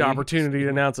perfect opportunity to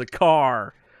announce a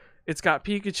car. It's got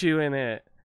Pikachu in it.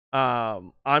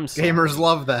 I'm sorry. Gamers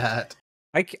love that.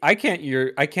 I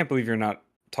can't believe you're not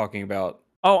talking about...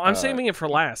 Oh, I'm saving it for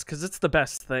last, because it's the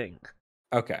best thing.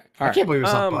 Okay. I can't believe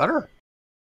it's not butter.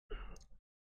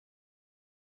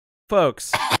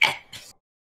 Folks,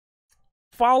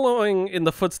 following in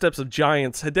the footsteps of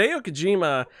giants, Hideo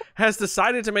Kojima has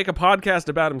decided to make a podcast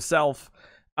about himself.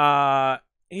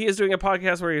 He is doing a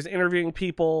podcast where he's interviewing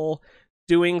people,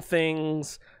 doing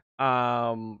things,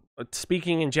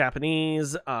 speaking in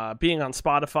Japanese, being on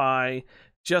Spotify,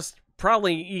 just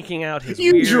probably eking out his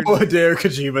usual Hideo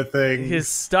Kojima thing, his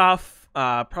stuff,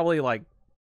 probably like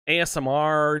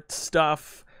ASMR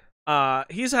stuff.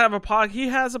 He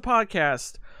has a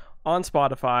podcast on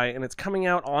Spotify, and it's coming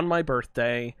out on my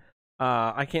birthday.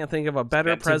 I can't think of a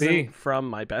better present from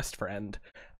my best friend.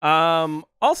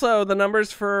 Also, the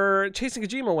numbers for Chasing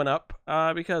Kojima went up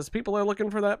because people are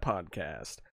looking for that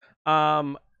podcast.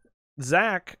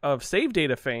 Zach of Save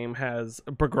Data fame has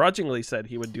begrudgingly said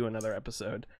he would do another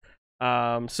episode.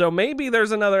 So maybe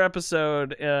there's another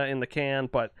episode in the can,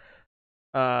 but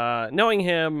knowing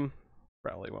him,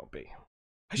 probably won't be.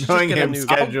 Knowing him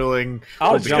scheduling,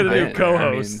 I'll just get a new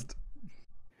co-host.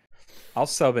 I'll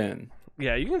sub in.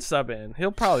 Yeah, you can sub in.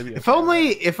 He'll probably be. If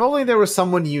only there was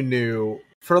someone you knew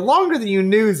for longer than you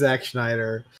knew Zack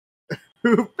Schneider,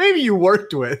 who maybe you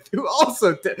worked with, who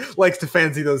also likes to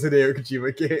fancy those Hideo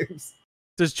Kojima games.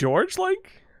 Does George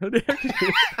like?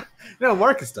 No,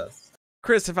 Marcus does.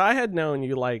 Chris, if I had known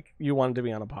you wanted to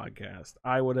be on a podcast,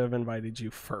 I would have invited you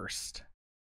first.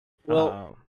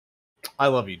 Well, I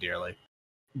love you dearly.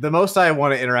 The most I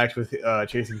want to interact with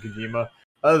Chasing Kojima,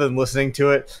 other than listening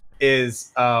to it,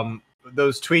 is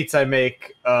those tweets I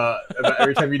make about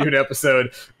every time you do an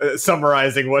episode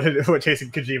summarizing what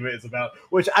Chasing Kojima is about,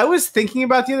 which I was thinking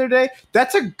about the other day.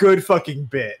 That's a good fucking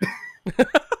bit.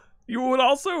 You would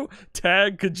also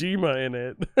tag Kojima in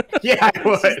it. Yeah, I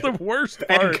would. This is the worst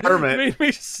part. And Kermit. It made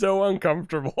me so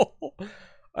uncomfortable.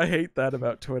 I hate that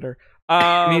about Twitter.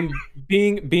 I mean,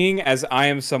 being as I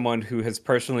am someone who has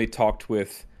personally talked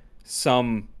with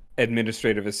some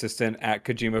administrative assistant at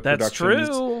Kojima that's Productions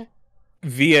true.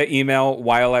 Via email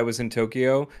while I was in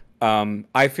Tokyo,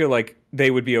 I feel like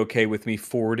they would be okay with me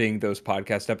forwarding those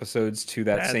podcast episodes to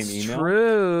that same email.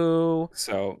 True.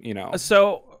 So,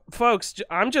 So, folks,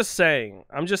 I'm just saying,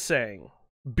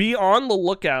 be on the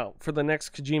lookout for the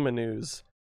next Kojima news,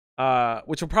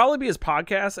 which will probably be his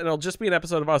podcast, and it'll just be an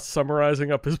episode of us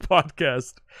summarizing up his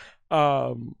podcast.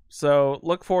 So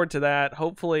look forward to that.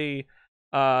 Hopefully,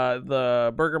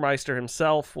 the Burgermeister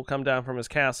himself will come down from his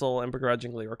castle and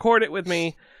begrudgingly record it with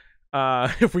me,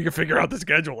 if we can figure out the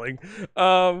scheduling.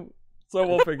 So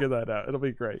we'll figure that out. It'll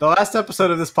be great. The last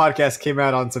episode of this podcast came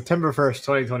out on September 1st,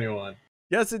 2021.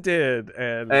 Yes, it did.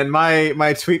 And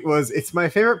my tweet was, it's my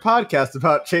favorite podcast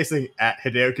about chasing at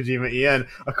Hideo Kojima EN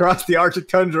across the Arctic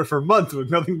tundra for months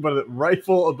with nothing but a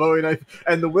rifle, a Bowie knife,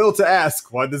 and the will to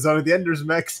ask why the Zone of the Enders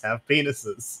mechs have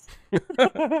penises.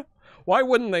 Why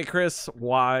wouldn't they, Chris?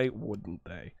 Why wouldn't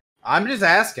they? I'm just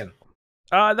asking.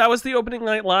 That was the opening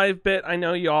night live bit. I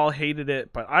know you all hated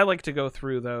it, but I like to go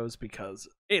through those because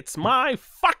it's my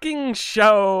fucking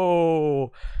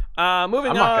show. Moving on.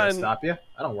 I'm not gonna stop you.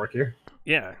 I don't work here.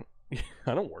 Yeah,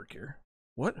 I don't work here.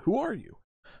 What? Who are you?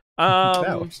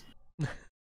 Couch.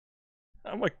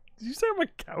 I'm like, did you say I'm a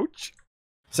couch?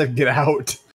 So get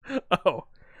out. Oh,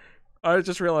 I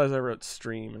just realized I wrote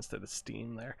stream instead of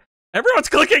Steam there. Everyone's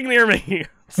clicking near me.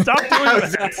 Stop doing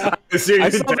that. I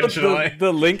saw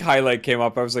the link highlight came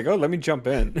up. I was like, oh, let me jump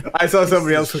in. I saw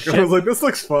somebody else click. I was like, this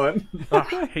looks fun.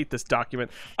 I hate this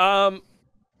document. And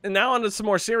now on to some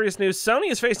more serious news.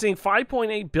 Sony is facing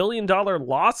 $5.8 billion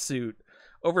lawsuit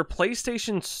over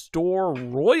PlayStation Store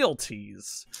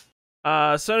royalties.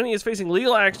 Sony is facing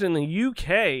legal action in the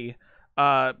UK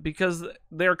because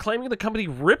they're claiming the company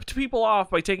ripped people off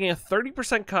by taking a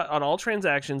 30% cut on all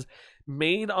transactions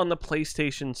made on the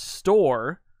PlayStation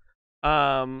Store.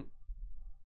 I'm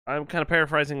kind of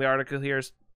paraphrasing the article here.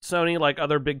 Sony, like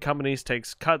other big companies,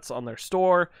 takes cuts on their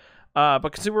store. But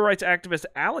consumer rights activist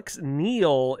Alex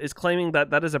Neil is claiming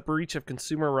that that is a breach of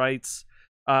consumer rights.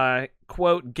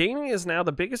 Quote, gaming is now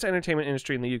the biggest entertainment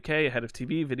industry in the UK, ahead of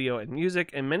TV, video, and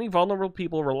music, and many vulnerable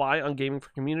people rely on gaming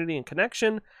for community and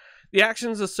connection. The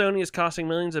actions of Sony is costing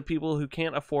millions of people who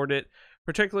can't afford it,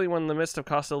 particularly when in the midst of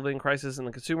cost of living crisis and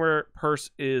the consumer purse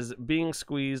is being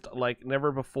squeezed like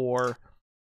never before.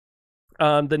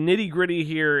 The nitty-gritty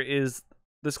here is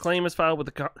this claim is filed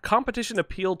with the Competition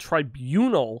Appeal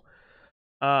Tribunal.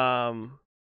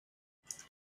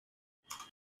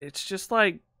 It's just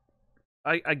like,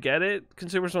 I get it.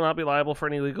 Consumers will not be liable for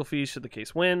any legal fees should the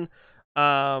case win.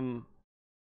 Get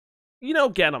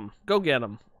them. Go get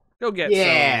them. Go get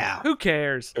Yeah. some. Who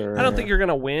cares? Sure. I don't think you're going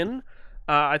to win.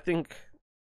 I think,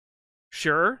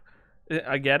 sure,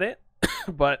 I get it.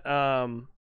 But,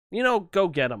 go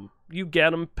get them. You get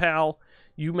them, pal.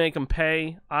 You make them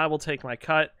pay. I will take my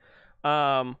cut.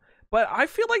 But I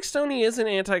feel like Sony is an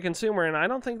anti-consumer, and I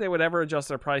don't think they would ever adjust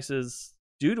their prices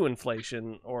due to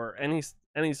inflation or any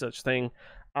such thing.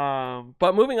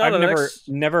 But moving on, I've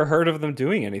never heard of them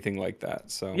doing anything like that.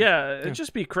 So yeah, it'd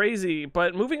just be crazy.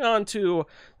 But moving on to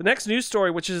the next news story,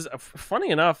 which is funny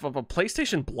enough of a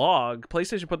PlayStation blog.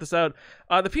 PlayStation put this out.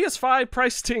 The PS5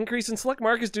 price to increase in select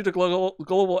markets due to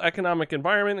global economic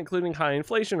environment, including high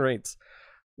inflation rates.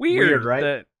 Weird,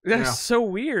 right? That's so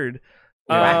weird.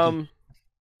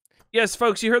 Yes,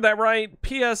 folks, you heard that right.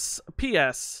 PS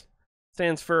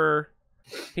stands for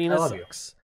penis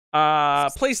sucks.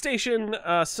 PlayStation,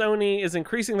 Sony is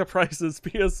increasing the prices.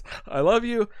 PS, I love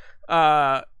you.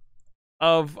 Of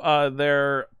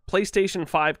their PlayStation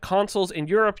 5 consoles in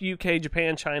Europe, UK,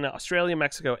 Japan, China, Australia,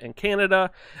 Mexico, and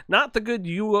Canada. Not the good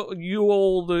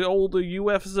old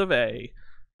US of A,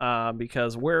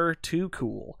 because we're too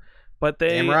cool. But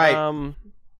they, Damn right.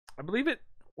 I believe it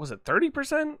was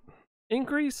 30%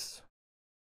 increase.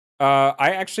 I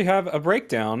actually have a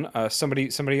breakdown. Somebody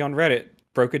on Reddit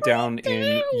broke it down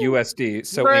in USD.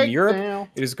 So in Europe,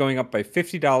 it is going up by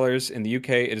 $50. In the UK,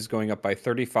 it is going up by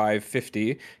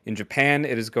 $35.50. In Japan,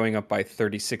 it is going up by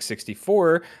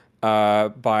 $36.64.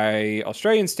 By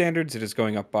Australian standards, it is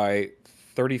going up by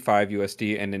 35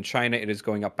 USD, and in China, it is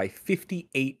going up by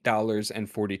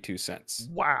 $58.42.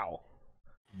 Wow.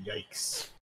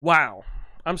 Yikes. Wow.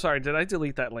 I'm sorry, did I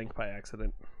delete that link by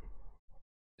accident?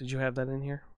 Did you have that in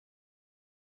here?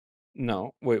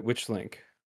 No. Wait, which link?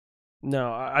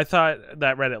 No, I thought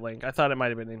that Reddit link. I thought it might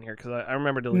have been in here because I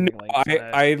remember deleting links.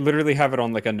 I literally have it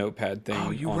on like a notepad thing.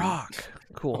 Oh, you rock.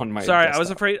 Cool. On my Sorry, desktop. I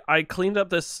was afraid. I cleaned up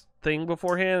this thing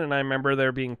beforehand, and I remember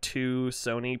there being 2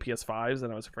 Sony PS5s,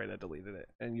 and I was afraid I deleted it.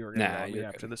 And you were going to Nah, me you're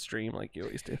after good. the stream like you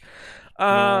always do.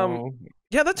 No,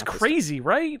 Yeah, that's not this crazy,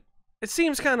 right? It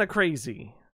seems kind of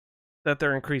crazy that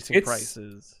they're increasing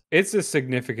prices. It's a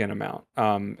significant amount.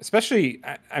 Especially,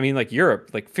 I mean, like Europe,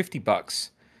 like $50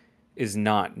 is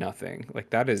not nothing. Like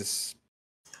that's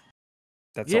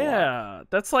a lot.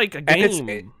 That's like a And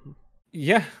game.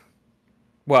 Yeah.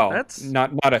 Well, That's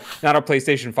not a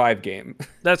PlayStation 5 game.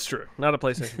 That's true. Not a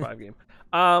PlayStation 5 game.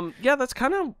 Yeah, that's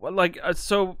kind of like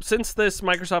so. Since this,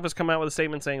 Microsoft has come out with a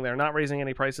statement saying they're not raising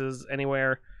any prices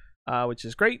anywhere, which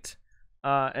is great.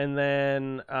 And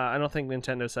then I don't think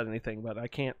Nintendo said anything, but I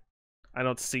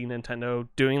don't see Nintendo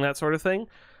doing that sort of thing.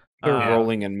 They're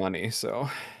rolling in money, so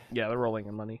yeah, they're rolling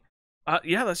in money.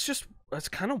 Yeah, that's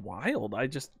kind of wild.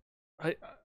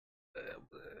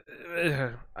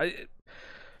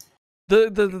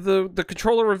 The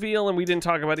controller reveal, and we didn't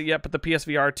talk about it yet, but the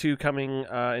PSVR 2 coming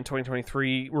in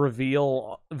 2023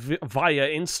 reveal via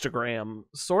Instagram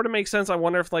sort of makes sense. I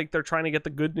wonder if like they're trying to get the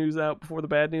good news out before the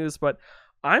bad news, but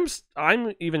I'm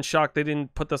even shocked they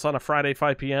didn't put this on a Friday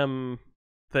 5 p.m.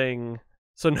 thing,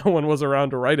 so no one was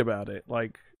around to write about it.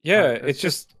 Like, yeah,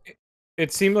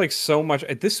 it seemed like so much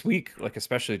this week, like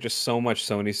especially just so much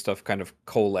Sony stuff kind of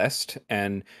coalesced,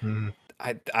 and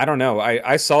I don't know.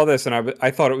 I saw this and I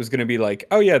thought it was going to be like,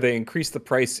 oh yeah, they increased the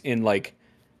price in like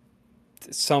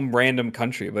some random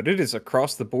country, but it is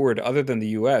across the board other than the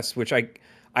US, which I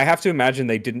have to imagine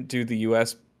they didn't do the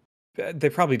US. They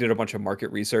probably did a bunch of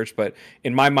market research, but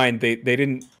in my mind, they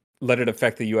didn't let it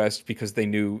affect the US because they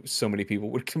knew so many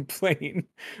people would complain.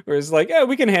 Whereas like, yeah,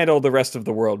 we can handle the rest of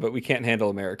the world, but we can't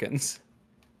handle Americans.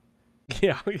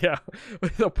 Yeah.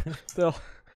 They'll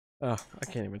I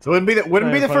can't even. It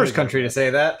wouldn't be the first country to say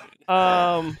that.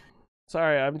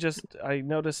 Sorry, I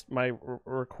noticed my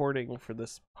recording for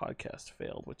this podcast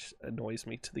failed, which annoys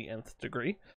me to the nth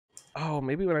degree. Oh,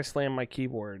 maybe when I slammed my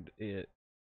keyboard, it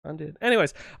undid.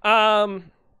 Anyways, yeah,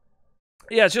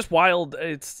 it's just wild.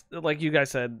 It's like you guys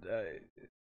said.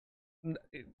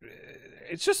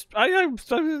 It's just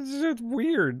it's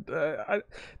weird.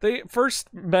 They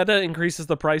first Meta increases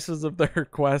the prices of their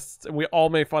quests, and we all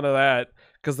make fun of that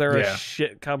because they're a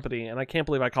shit company, and I can't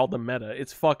believe I called them Meta.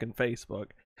 It's fucking Facebook.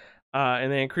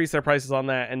 And they increase their prices on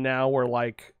that, and now we're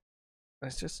like,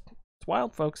 it's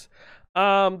wild, folks.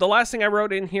 The last thing I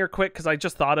wrote in here quick, because I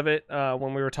just thought of it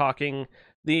when we were talking,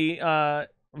 the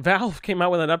Valve came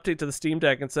out with an update to the Steam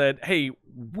Deck and said, hey,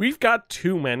 we've got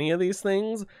too many of these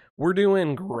things. We're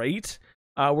doing great.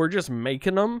 We're just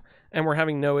making them, and we're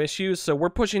having no issues. So we're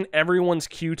pushing everyone's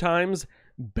queue times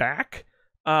back.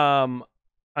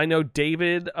 I know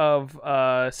David of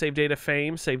Save Data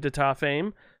fame,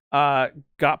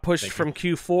 got pushed from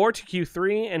Q4 to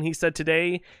Q3, and he said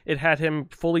today it had him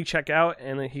fully check out,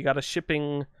 and he got a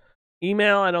shipping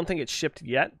email. I don't think it's shipped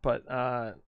yet, but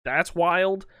that's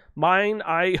wild.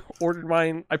 I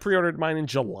pre-ordered mine in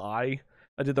July.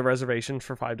 I did the reservation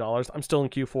for $5. I'm still in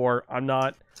Q4. I'm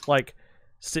not like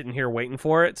sitting here waiting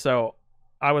for it, so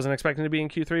I wasn't expecting to be in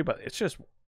Q3, but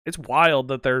it's wild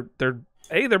that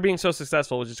they're being so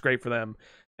successful, which is great for them,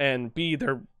 and B,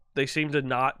 they seem to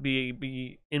not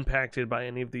be impacted by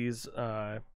any of these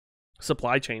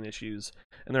supply chain issues,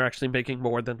 and they're actually making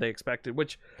more than they expected,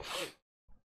 which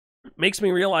makes me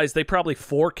realize they probably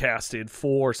forecasted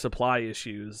for supply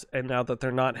issues, and now that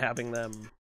they're not having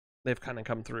them, they've kind of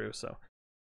come through. So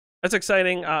that's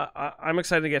exciting. I'm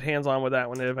excited to get hands-on with that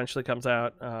when it eventually comes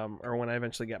out, or when I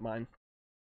eventually get mine.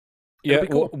 Yeah,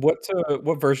 cool.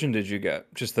 What version did you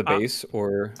get? Just the base,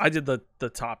 or I did the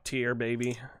top tier,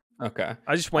 baby. Okay.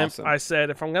 I just went. Awesome. I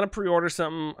said if I'm gonna pre-order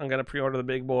something, I'm gonna pre-order the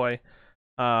big boy.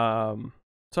 So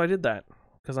I did that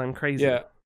because I'm crazy. Yeah.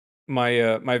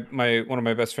 My one of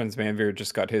my best friends, Manveer,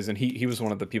 just got his, and he was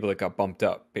one of the people that got bumped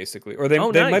up, basically. Or they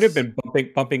might have been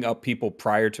bumping up people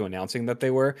prior to announcing that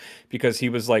they were, because he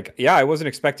was like, yeah, I wasn't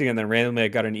expecting, and then randomly I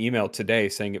got an email today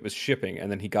saying it was shipping, and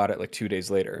then he got it like 2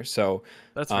 days later. So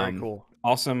that's very cool.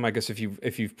 Awesome. I guess if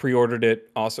you've pre-ordered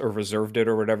it also, or reserved it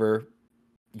or whatever,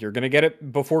 you're gonna get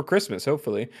it before Christmas,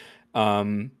 hopefully.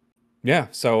 Yeah,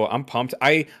 so I'm pumped.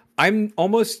 I'm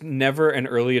almost never an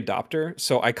early adopter,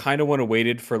 so I kind of want to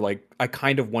waited for I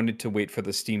kind of wanted to wait for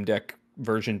the Steam Deck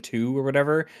version 2 or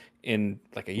whatever in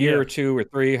like a year or 2 or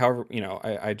 3, however,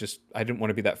 I didn't want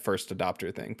to be that first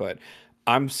adopter thing, but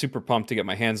I'm super pumped to get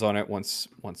my hands on it once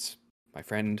my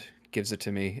friend gives it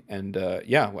to me. And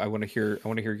yeah, I want to hear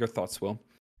your thoughts, Will.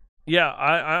 Yeah,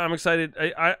 I'm excited.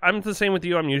 I'm the same with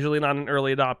you. I'm usually not an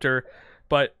early adopter,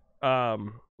 but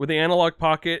with the Analog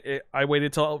Pocket, I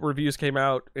waited till reviews came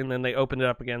out, and then they opened it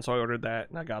up again, so I ordered that,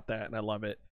 and I got that, and I love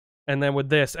it. And then with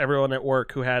this, everyone at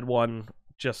work who had one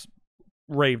just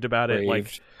raved about it.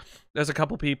 Like, there's a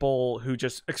couple people who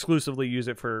just exclusively use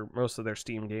it for most of their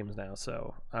Steam games now,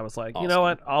 so I was like, awesome. You know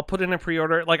what? I'll put in a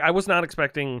pre-order. Like, I was not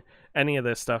expecting any of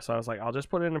this stuff, so I was like, I'll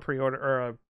just put in a pre-order, or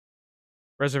a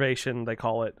reservation, they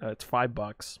call it. It's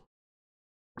 $5.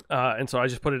 And so I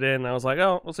just put it in, and I was like,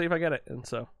 oh, we'll see if I get it. And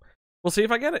so we'll see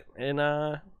if I get it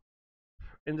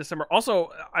in December. Also,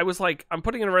 I was like, I'm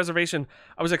putting in a reservation.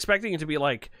 I was expecting it to be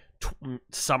like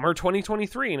summer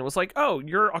 2023, and it was like, oh,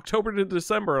 you're October to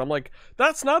December. I'm like,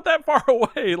 that's not that far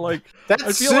away. Like, that's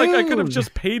I feel like I could have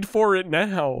just paid for it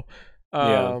now.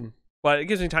 But it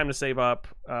gives me time to save up.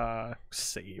 Put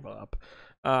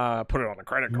it on a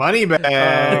credit card. Money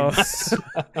bags.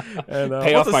 And,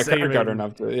 pay off my credit card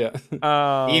enough to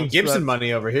Ian Gibson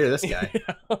money over here, this guy.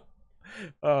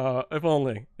 If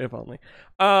only.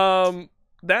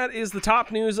 That is the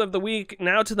top news of the week.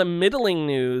 Now to the middling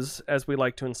news, as we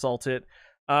like to insult it.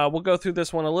 We'll go through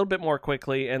this one a little bit more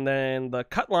quickly, and then the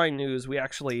cut line news we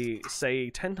actually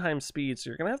say 10 times speed, so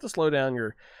you're gonna have to slow down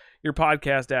your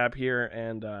podcast app here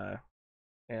and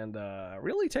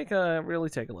really take a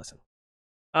listen.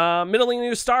 Middling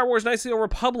news: Star Wars Knights of the Old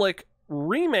Republic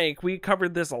remake. We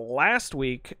covered this last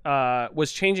week.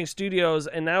 Was changing studios,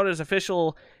 and now it is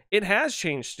official. It has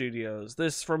changed studios.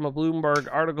 This from a Bloomberg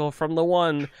article from the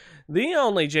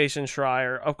only Jason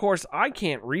Schreier. Of course, I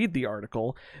can't read the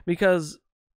article because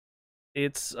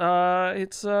it's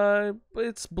Bloomberg.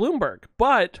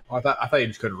 But I thought you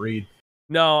just couldn't read.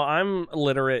 No, I'm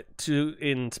literate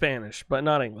in Spanish, but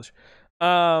not English.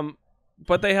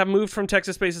 But they have moved from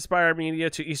Texas-based Aspire Media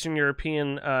to Eastern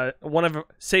European, one of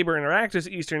Saber Interactive's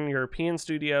Eastern European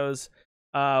studios.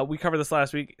 We covered this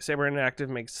last week. Saber Interactive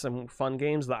makes some fun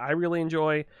games that I really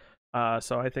enjoy,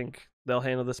 so I think they'll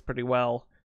handle this pretty well,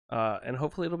 and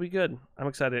hopefully it'll be good. I'm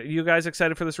excited. Are you guys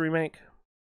excited for this remake?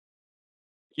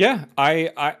 Yeah,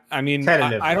 I mean,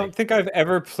 I don't think I've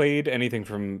ever played anything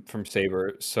from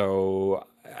Saber, so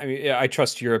I mean, I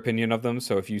trust your opinion of them.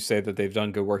 So if you say that they've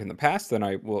done good work in the past, then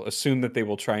I will assume that they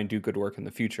will try and do good work in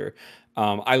the future.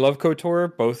 I love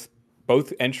KOTOR,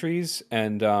 both entries,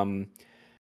 and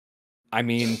I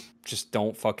mean, just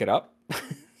don't fuck it up.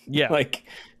 Yeah, like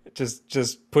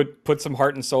just put some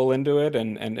heart and soul into it,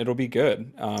 and it'll be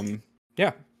good.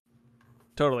 Yeah.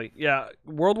 Totally. Yeah.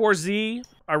 World War Z,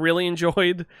 I really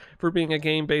enjoyed for being a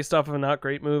game based off of a not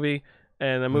great movie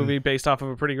and a movie based off of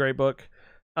a pretty great book.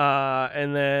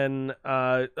 And then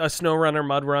a SnowRunner,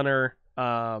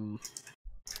 MudRunner,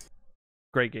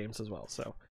 great games as well.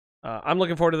 So I'm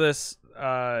looking forward to this.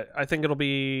 I think it'll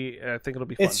be fun.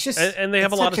 It's just, and they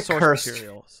have a lot of source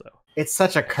material. So it's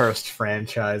such a cursed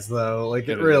franchise, though. Like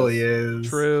it really is.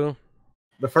 True.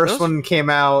 The first one came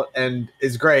out and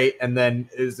is great, and then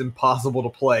is impossible to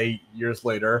play years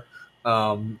later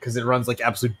because it runs like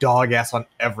absolute dog ass on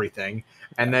everything.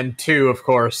 And then 2, of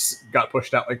course, got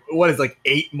pushed out like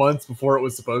 8 months before it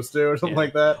was supposed to, or something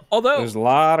like that. Although there's a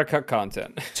lot of cut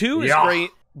content. 2 is great.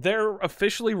 They're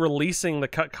officially releasing the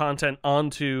cut content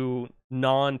onto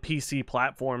non-PC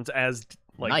platforms as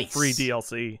free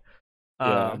DLC.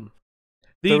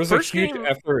 There was a huge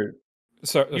effort.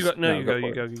 So you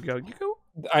go.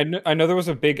 I know there was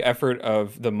a big effort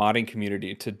of the modding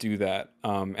community to do that,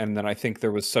 and then I think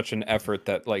there was such an effort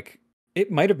that it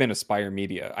might have been Aspire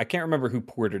Media. I can't remember who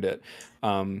ported it.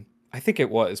 I think it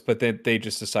was, but they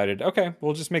just decided, okay,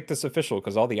 we'll just make this official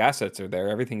because all the assets are there,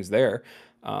 everything's there,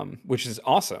 which is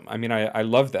awesome. I mean, I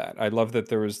love that. I love that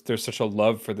there's such a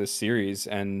love for this series,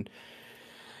 and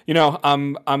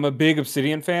I'm a big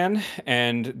Obsidian fan,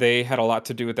 and they had a lot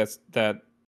to do with that.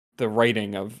 The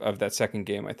writing of that second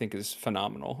game, I think, is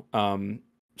phenomenal.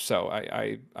 So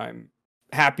I'm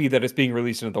happy that it's being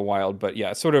released into the wild, but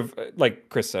yeah, sort of like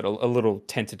Chris said, a little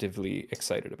tentatively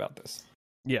excited about this.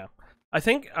 Yeah, I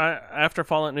think after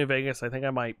Fallout New Vegas, I think I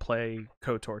might play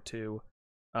KOTOR 2.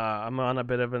 I'm on a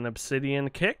bit of an Obsidian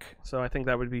kick, so I think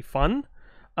that would be fun.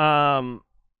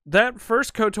 That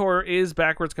first KOTOR is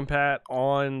backwards compat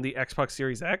on the Xbox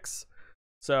Series X,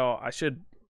 so I should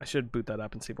I should boot that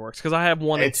up and see if it works because I have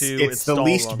 1 and 2. It's the installed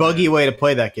least on buggy there. way to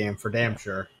play that game, for damn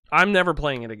sure. I'm never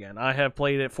playing it again. I have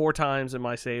played it 4 times and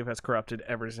my save has corrupted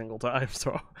every single time.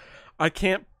 So I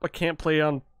can't play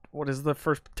on what is the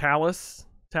first Talos,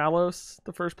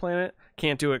 the first planet.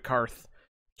 Can't do it. Karth.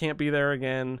 Can't be there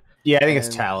again. Yeah, I think it's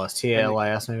And- Talos.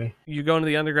 T-A-L-I-S maybe. You go into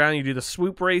the underground, you do the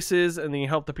swoop races, and then you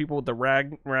help the people with the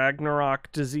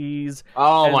Ragnarok disease.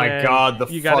 Oh And my then god, the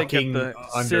you gotta fucking get the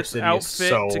Undercity Sith is outfit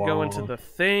so to go into long. the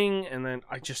thing, and then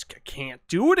I can't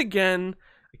do it again.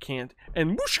 I can't.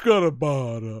 And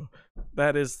Mushkarabara.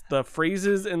 That is the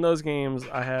phrases in those games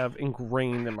I have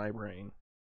ingrained in my brain.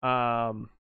 So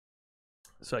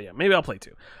yeah, maybe I'll play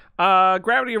 2.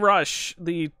 Gravity Rush,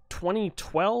 the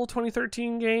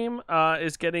 2013 game,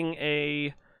 is getting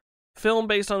a film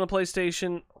based on the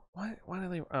PlayStation. Why do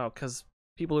they? Oh, because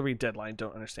people who read Deadline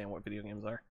don't understand what video games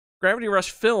are. Gravity Rush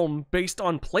film based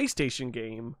on PlayStation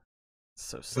game.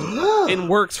 So stupid. In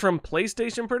works from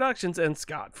PlayStation Productions and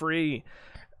Scott Free.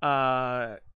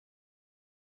 Yeah,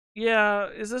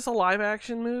 is this a live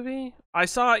action movie? I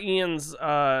saw Ian's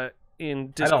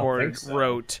in Discord think so.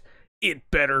 wrote it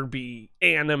better be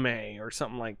anime or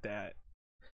something like that,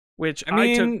 which I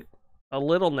mean, I took a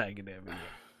little negative,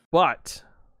 but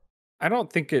I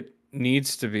don't think it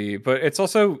needs to be, but it's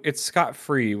Scott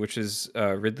Free, which is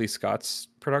Ridley Scott's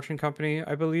production company,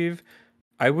 I believe.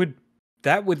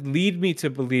 That would lead me to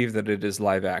believe that it is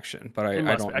live action, but I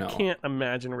don't know. I can't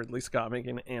imagine Ridley Scott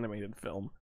making an animated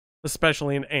film,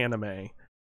 especially an anime.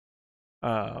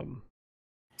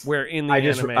 Where in the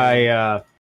anime,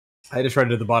 I just read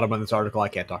to the bottom of this article. I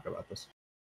can't talk about this.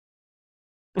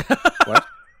 What?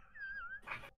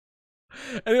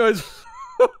 Anyways,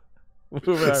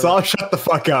 moving on. So I'll shut the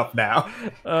fuck up now.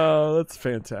 Oh, that's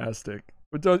fantastic.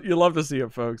 But you love to see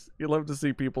it, folks. You love to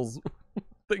see people's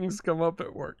things come up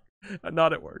at work.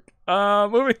 Not at work.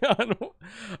 Moving on.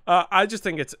 I just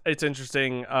think it's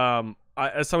interesting.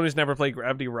 As someone who's never played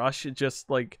Gravity Rush, it just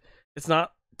it's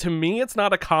not, to me, it's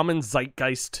not a common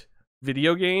zeitgeist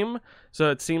video game. So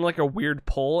it seemed like a weird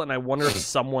pull, and I wonder if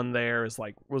someone there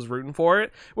was rooting for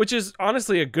it, which is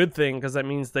honestly a good thing because that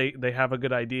means they have a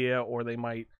good idea, or they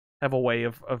might have a way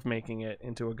of making it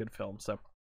into a good film. So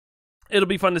it'll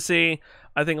be fun to see.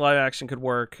 I think live action could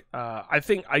work. I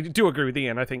do agree with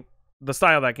Ian. I think the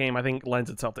style of that game, I think, lends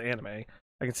itself to anime. I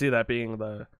can see that being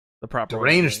the proper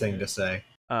Deranged thing to say.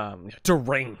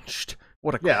 Deranged.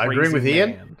 What a Yeah, crazy agreeing with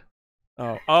Ian?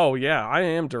 man. Oh yeah, I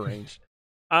am deranged.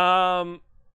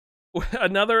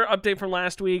 Another update from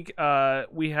last week.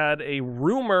 We had a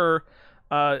rumor,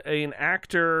 an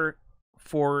actor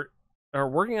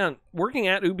working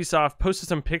at Ubisoft posted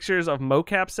some pictures of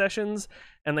mocap sessions,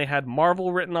 and they had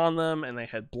Marvel written on them, and they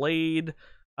had Blade.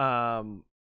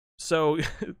 So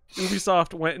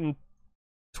Ubisoft went and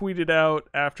tweeted out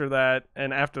after that,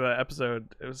 and after that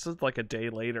episode, it was just like a day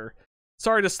later.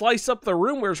 Sorry to slice up the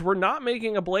rumors, we're not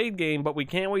making a Blade game, but we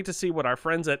can't wait to see what our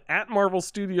friends at Marvel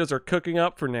Studios are cooking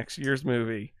up for next year's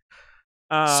movie.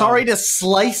 Sorry to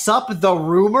slice up the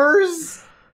rumors?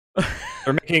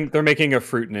 They're making a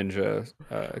Fruit Ninja.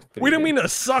 We didn't mean to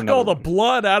suck Another all the one.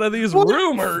 blood out of these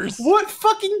rumors. What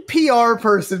fucking PR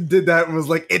person did that and was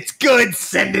like, it's good,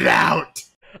 send it out?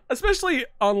 Especially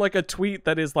on a tweet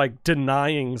that is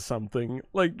denying something.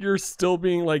 You're still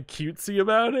being cutesy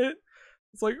about it.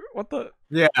 It's what the?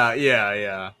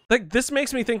 Yeah. This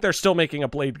makes me think they're still making a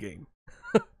Blade game.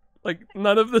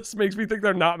 None of this makes me think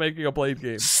they're not making a Blade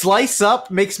game. Slice up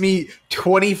makes me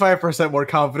 25% more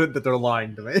confident that they're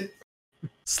lying to me.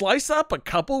 Slice up a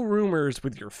couple rumors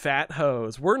with your fat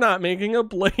hose. We're not making a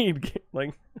Blade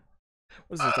game.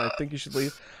 What is this? I think you should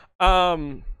leave.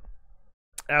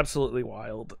 Absolutely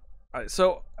wild.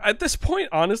 So at this point,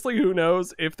 honestly, who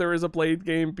knows if there is a Blade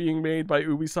game being made by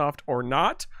Ubisoft or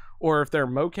not, or if they're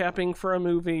mocapping for a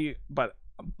movie. But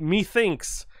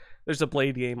methinks there's a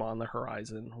Blade game on the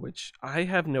horizon, which I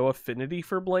have no affinity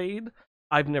for Blade.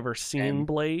 I've never seen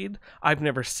Blade. I've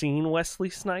never seen Wesley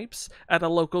Snipes at a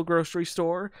local grocery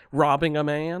store robbing a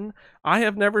man. I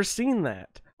have never seen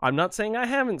that. I'm not saying I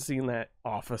haven't seen that,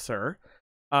 officer.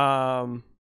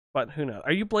 But who knows?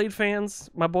 Are you Blade fans?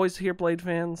 My boys here, Blade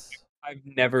fans? I've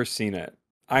never seen it.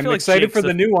 I'm feel like excited Jake's for the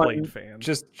a new Blade one, fan.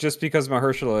 just because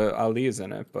Mahershala Ali is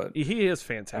in it. But He is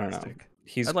I don't know. fantastic.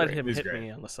 He's I'd let great. him He's hit great.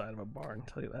 me on the side of a barn,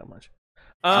 tell you that much.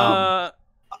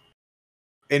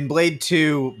 In Blade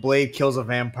 2, Blade kills a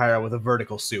vampire with a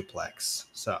vertical suplex.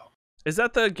 So, Is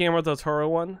that the Guillermo del Toro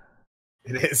one?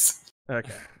 it is.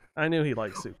 Okay. I knew he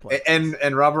liked suplex.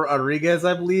 And Robert Rodriguez,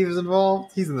 I believe, is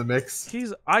involved. He's in the mix.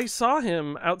 I saw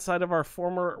him outside of our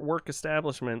former work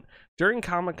establishment during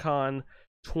Comic-Con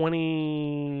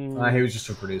 2019? He was just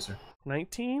a producer.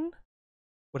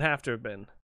 Would have to have been.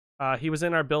 He was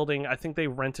in our building. I think they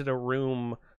rented a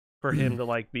room for him to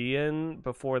like be in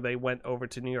before they went over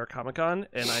to New York Comic Con,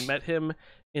 and I met him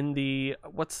in the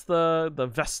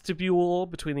vestibule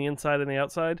between the inside and the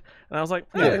outside, and I was like,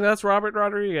 I think that's Robert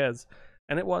Rodriguez,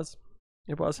 and it was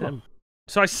him.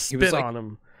 So I spit on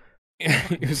him.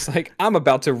 He was like, I'm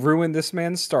about to ruin this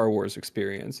man's Star Wars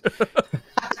experience.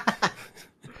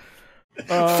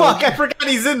 Fuck, I forgot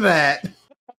he's in that.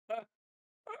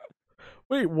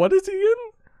 Wait, what is he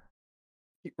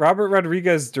in? Robert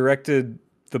Rodriguez directed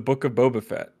The Book of Boba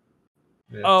Fett.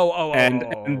 Yeah.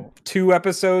 And 2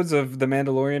 episodes of The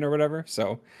Mandalorian or whatever.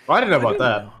 So I didn't know about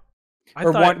that.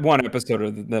 Know. One episode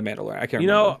of The Mandalorian. I can't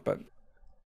remember. But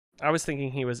I was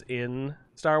thinking he was in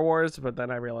Star Wars, but then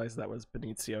I realized that was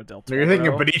Benicio del Toro. You're thinking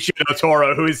of Benicio del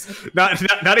Toro, who is not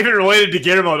even related to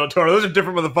Guillermo del Toro. Those are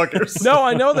different motherfuckers. No,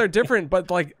 I know they're different, but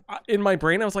like in my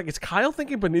brain, I was like, is Kyle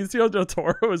thinking Benicio del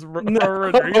Toro is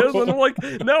Rodriguez? And I'm like,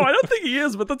 no, I don't think he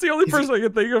is, but that's the only person I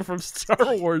can think of from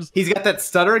Star Wars. He's got that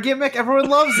stutter gimmick. Everyone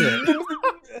loves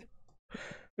it.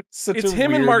 It's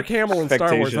him and Mark Hamill in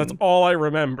Star Wars. That's all I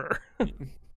remember.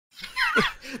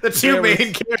 The 2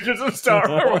 main characters of Star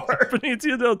Wars.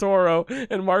 Benicio del Toro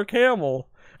and Mark Hamill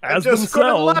as I just couldn't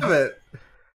themselves. love it.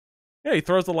 Yeah, he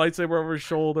throws the lightsaber over his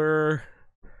shoulder.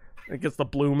 It gets the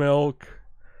blue milk.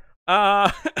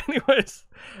 Anyways,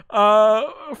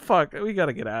 fuck, we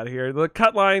gotta get out of here. The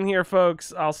cut line here,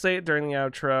 folks. I'll say it during the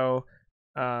outro.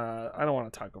 I don't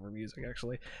want to talk over music,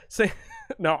 actually.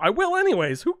 No, I will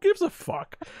anyways. Who gives a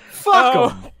fuck?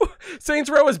 Fuck him. Saints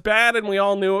Row is bad, and we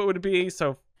all knew it would be,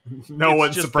 so no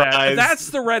one's surprised. That's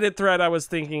the Reddit thread I was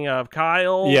thinking of,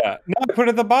 Kyle. Yeah, no, I put it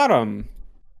at the bottom.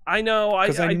 I know.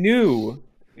 Because I knew.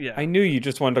 Yeah. I knew you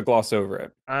just wanted to gloss over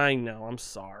it. I know. I'm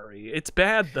sorry. It's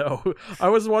bad, though. I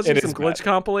was watching some glitch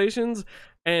compilations,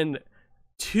 and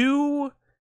one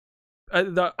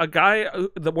of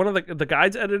the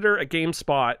guide's editor at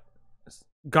GameSpot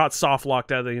got soft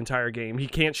locked out of the entire game. He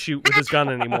can't shoot with his gun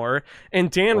anymore. And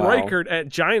Dan Reichert at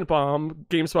Giant Bomb,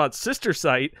 GameSpot's sister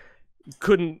site,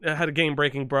 had a game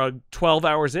breaking bug 12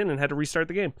 hours in and had to restart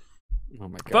the game. Oh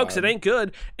my god. Folks, it ain't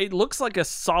good. It looks like a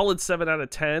solid 7 out of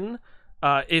 10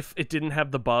 if it didn't have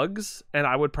the bugs, and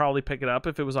I would probably pick it up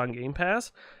if it was on Game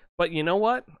Pass. But you know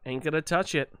what? Ain't gonna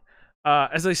touch it.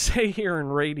 As I say here in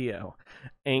radio,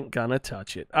 ain't gonna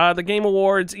touch it. The Game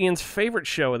Awards, Ian's favorite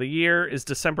show of the year, is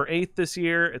December 8th this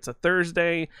year. It's a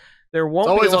Thursday. There won't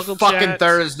be always local a fucking chat.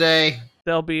 Thursday.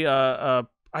 There'll be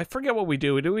I forget what we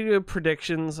do. Do we do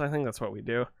predictions? I think that's what we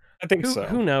do. I think so.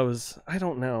 Who knows? I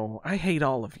don't know. I hate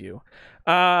all of you.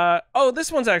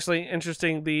 This one's actually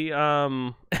interesting. The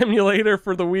emulator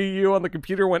for the Wii U on the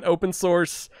computer went open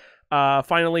source,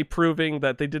 finally proving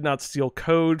that they did not steal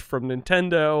code from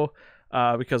Nintendo,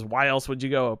 because why else would you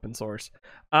go open source?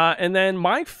 And then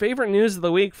my favorite news of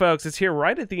the week, folks, is here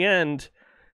right at the end.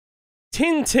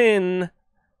 Tintin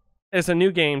is a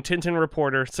new game, Tintin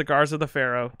Reporter, Cigars of the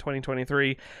Pharaoh,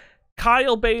 2023.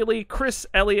 Kyle Bailey, Chris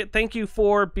Elliott, thank you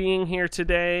for being here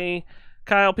today.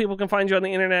 Kyle, people can find you on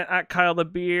the internet at Kyle the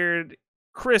Beard.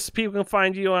 Chris, people can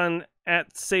find you on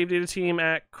at Save Data Team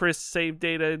at Chris Save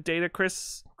Data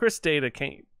Chris Data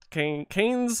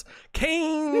Canes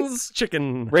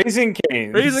Chicken. Raising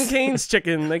Cane's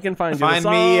Chicken. They can find you. Find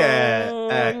me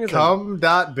at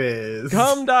cum.biz.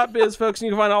 Cum.biz, folks. And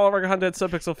you can find all of our content at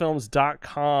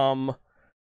subpixelfilms.com.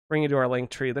 Bring you to our link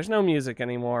tree. There's no music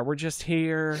anymore. We're just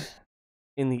here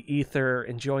in the ether,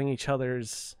 enjoying each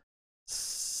other's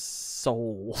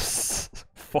souls.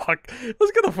 Fuck.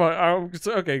 Let's get the fuck.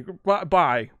 Okay.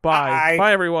 Bye.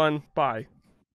 Bye, everyone. Bye.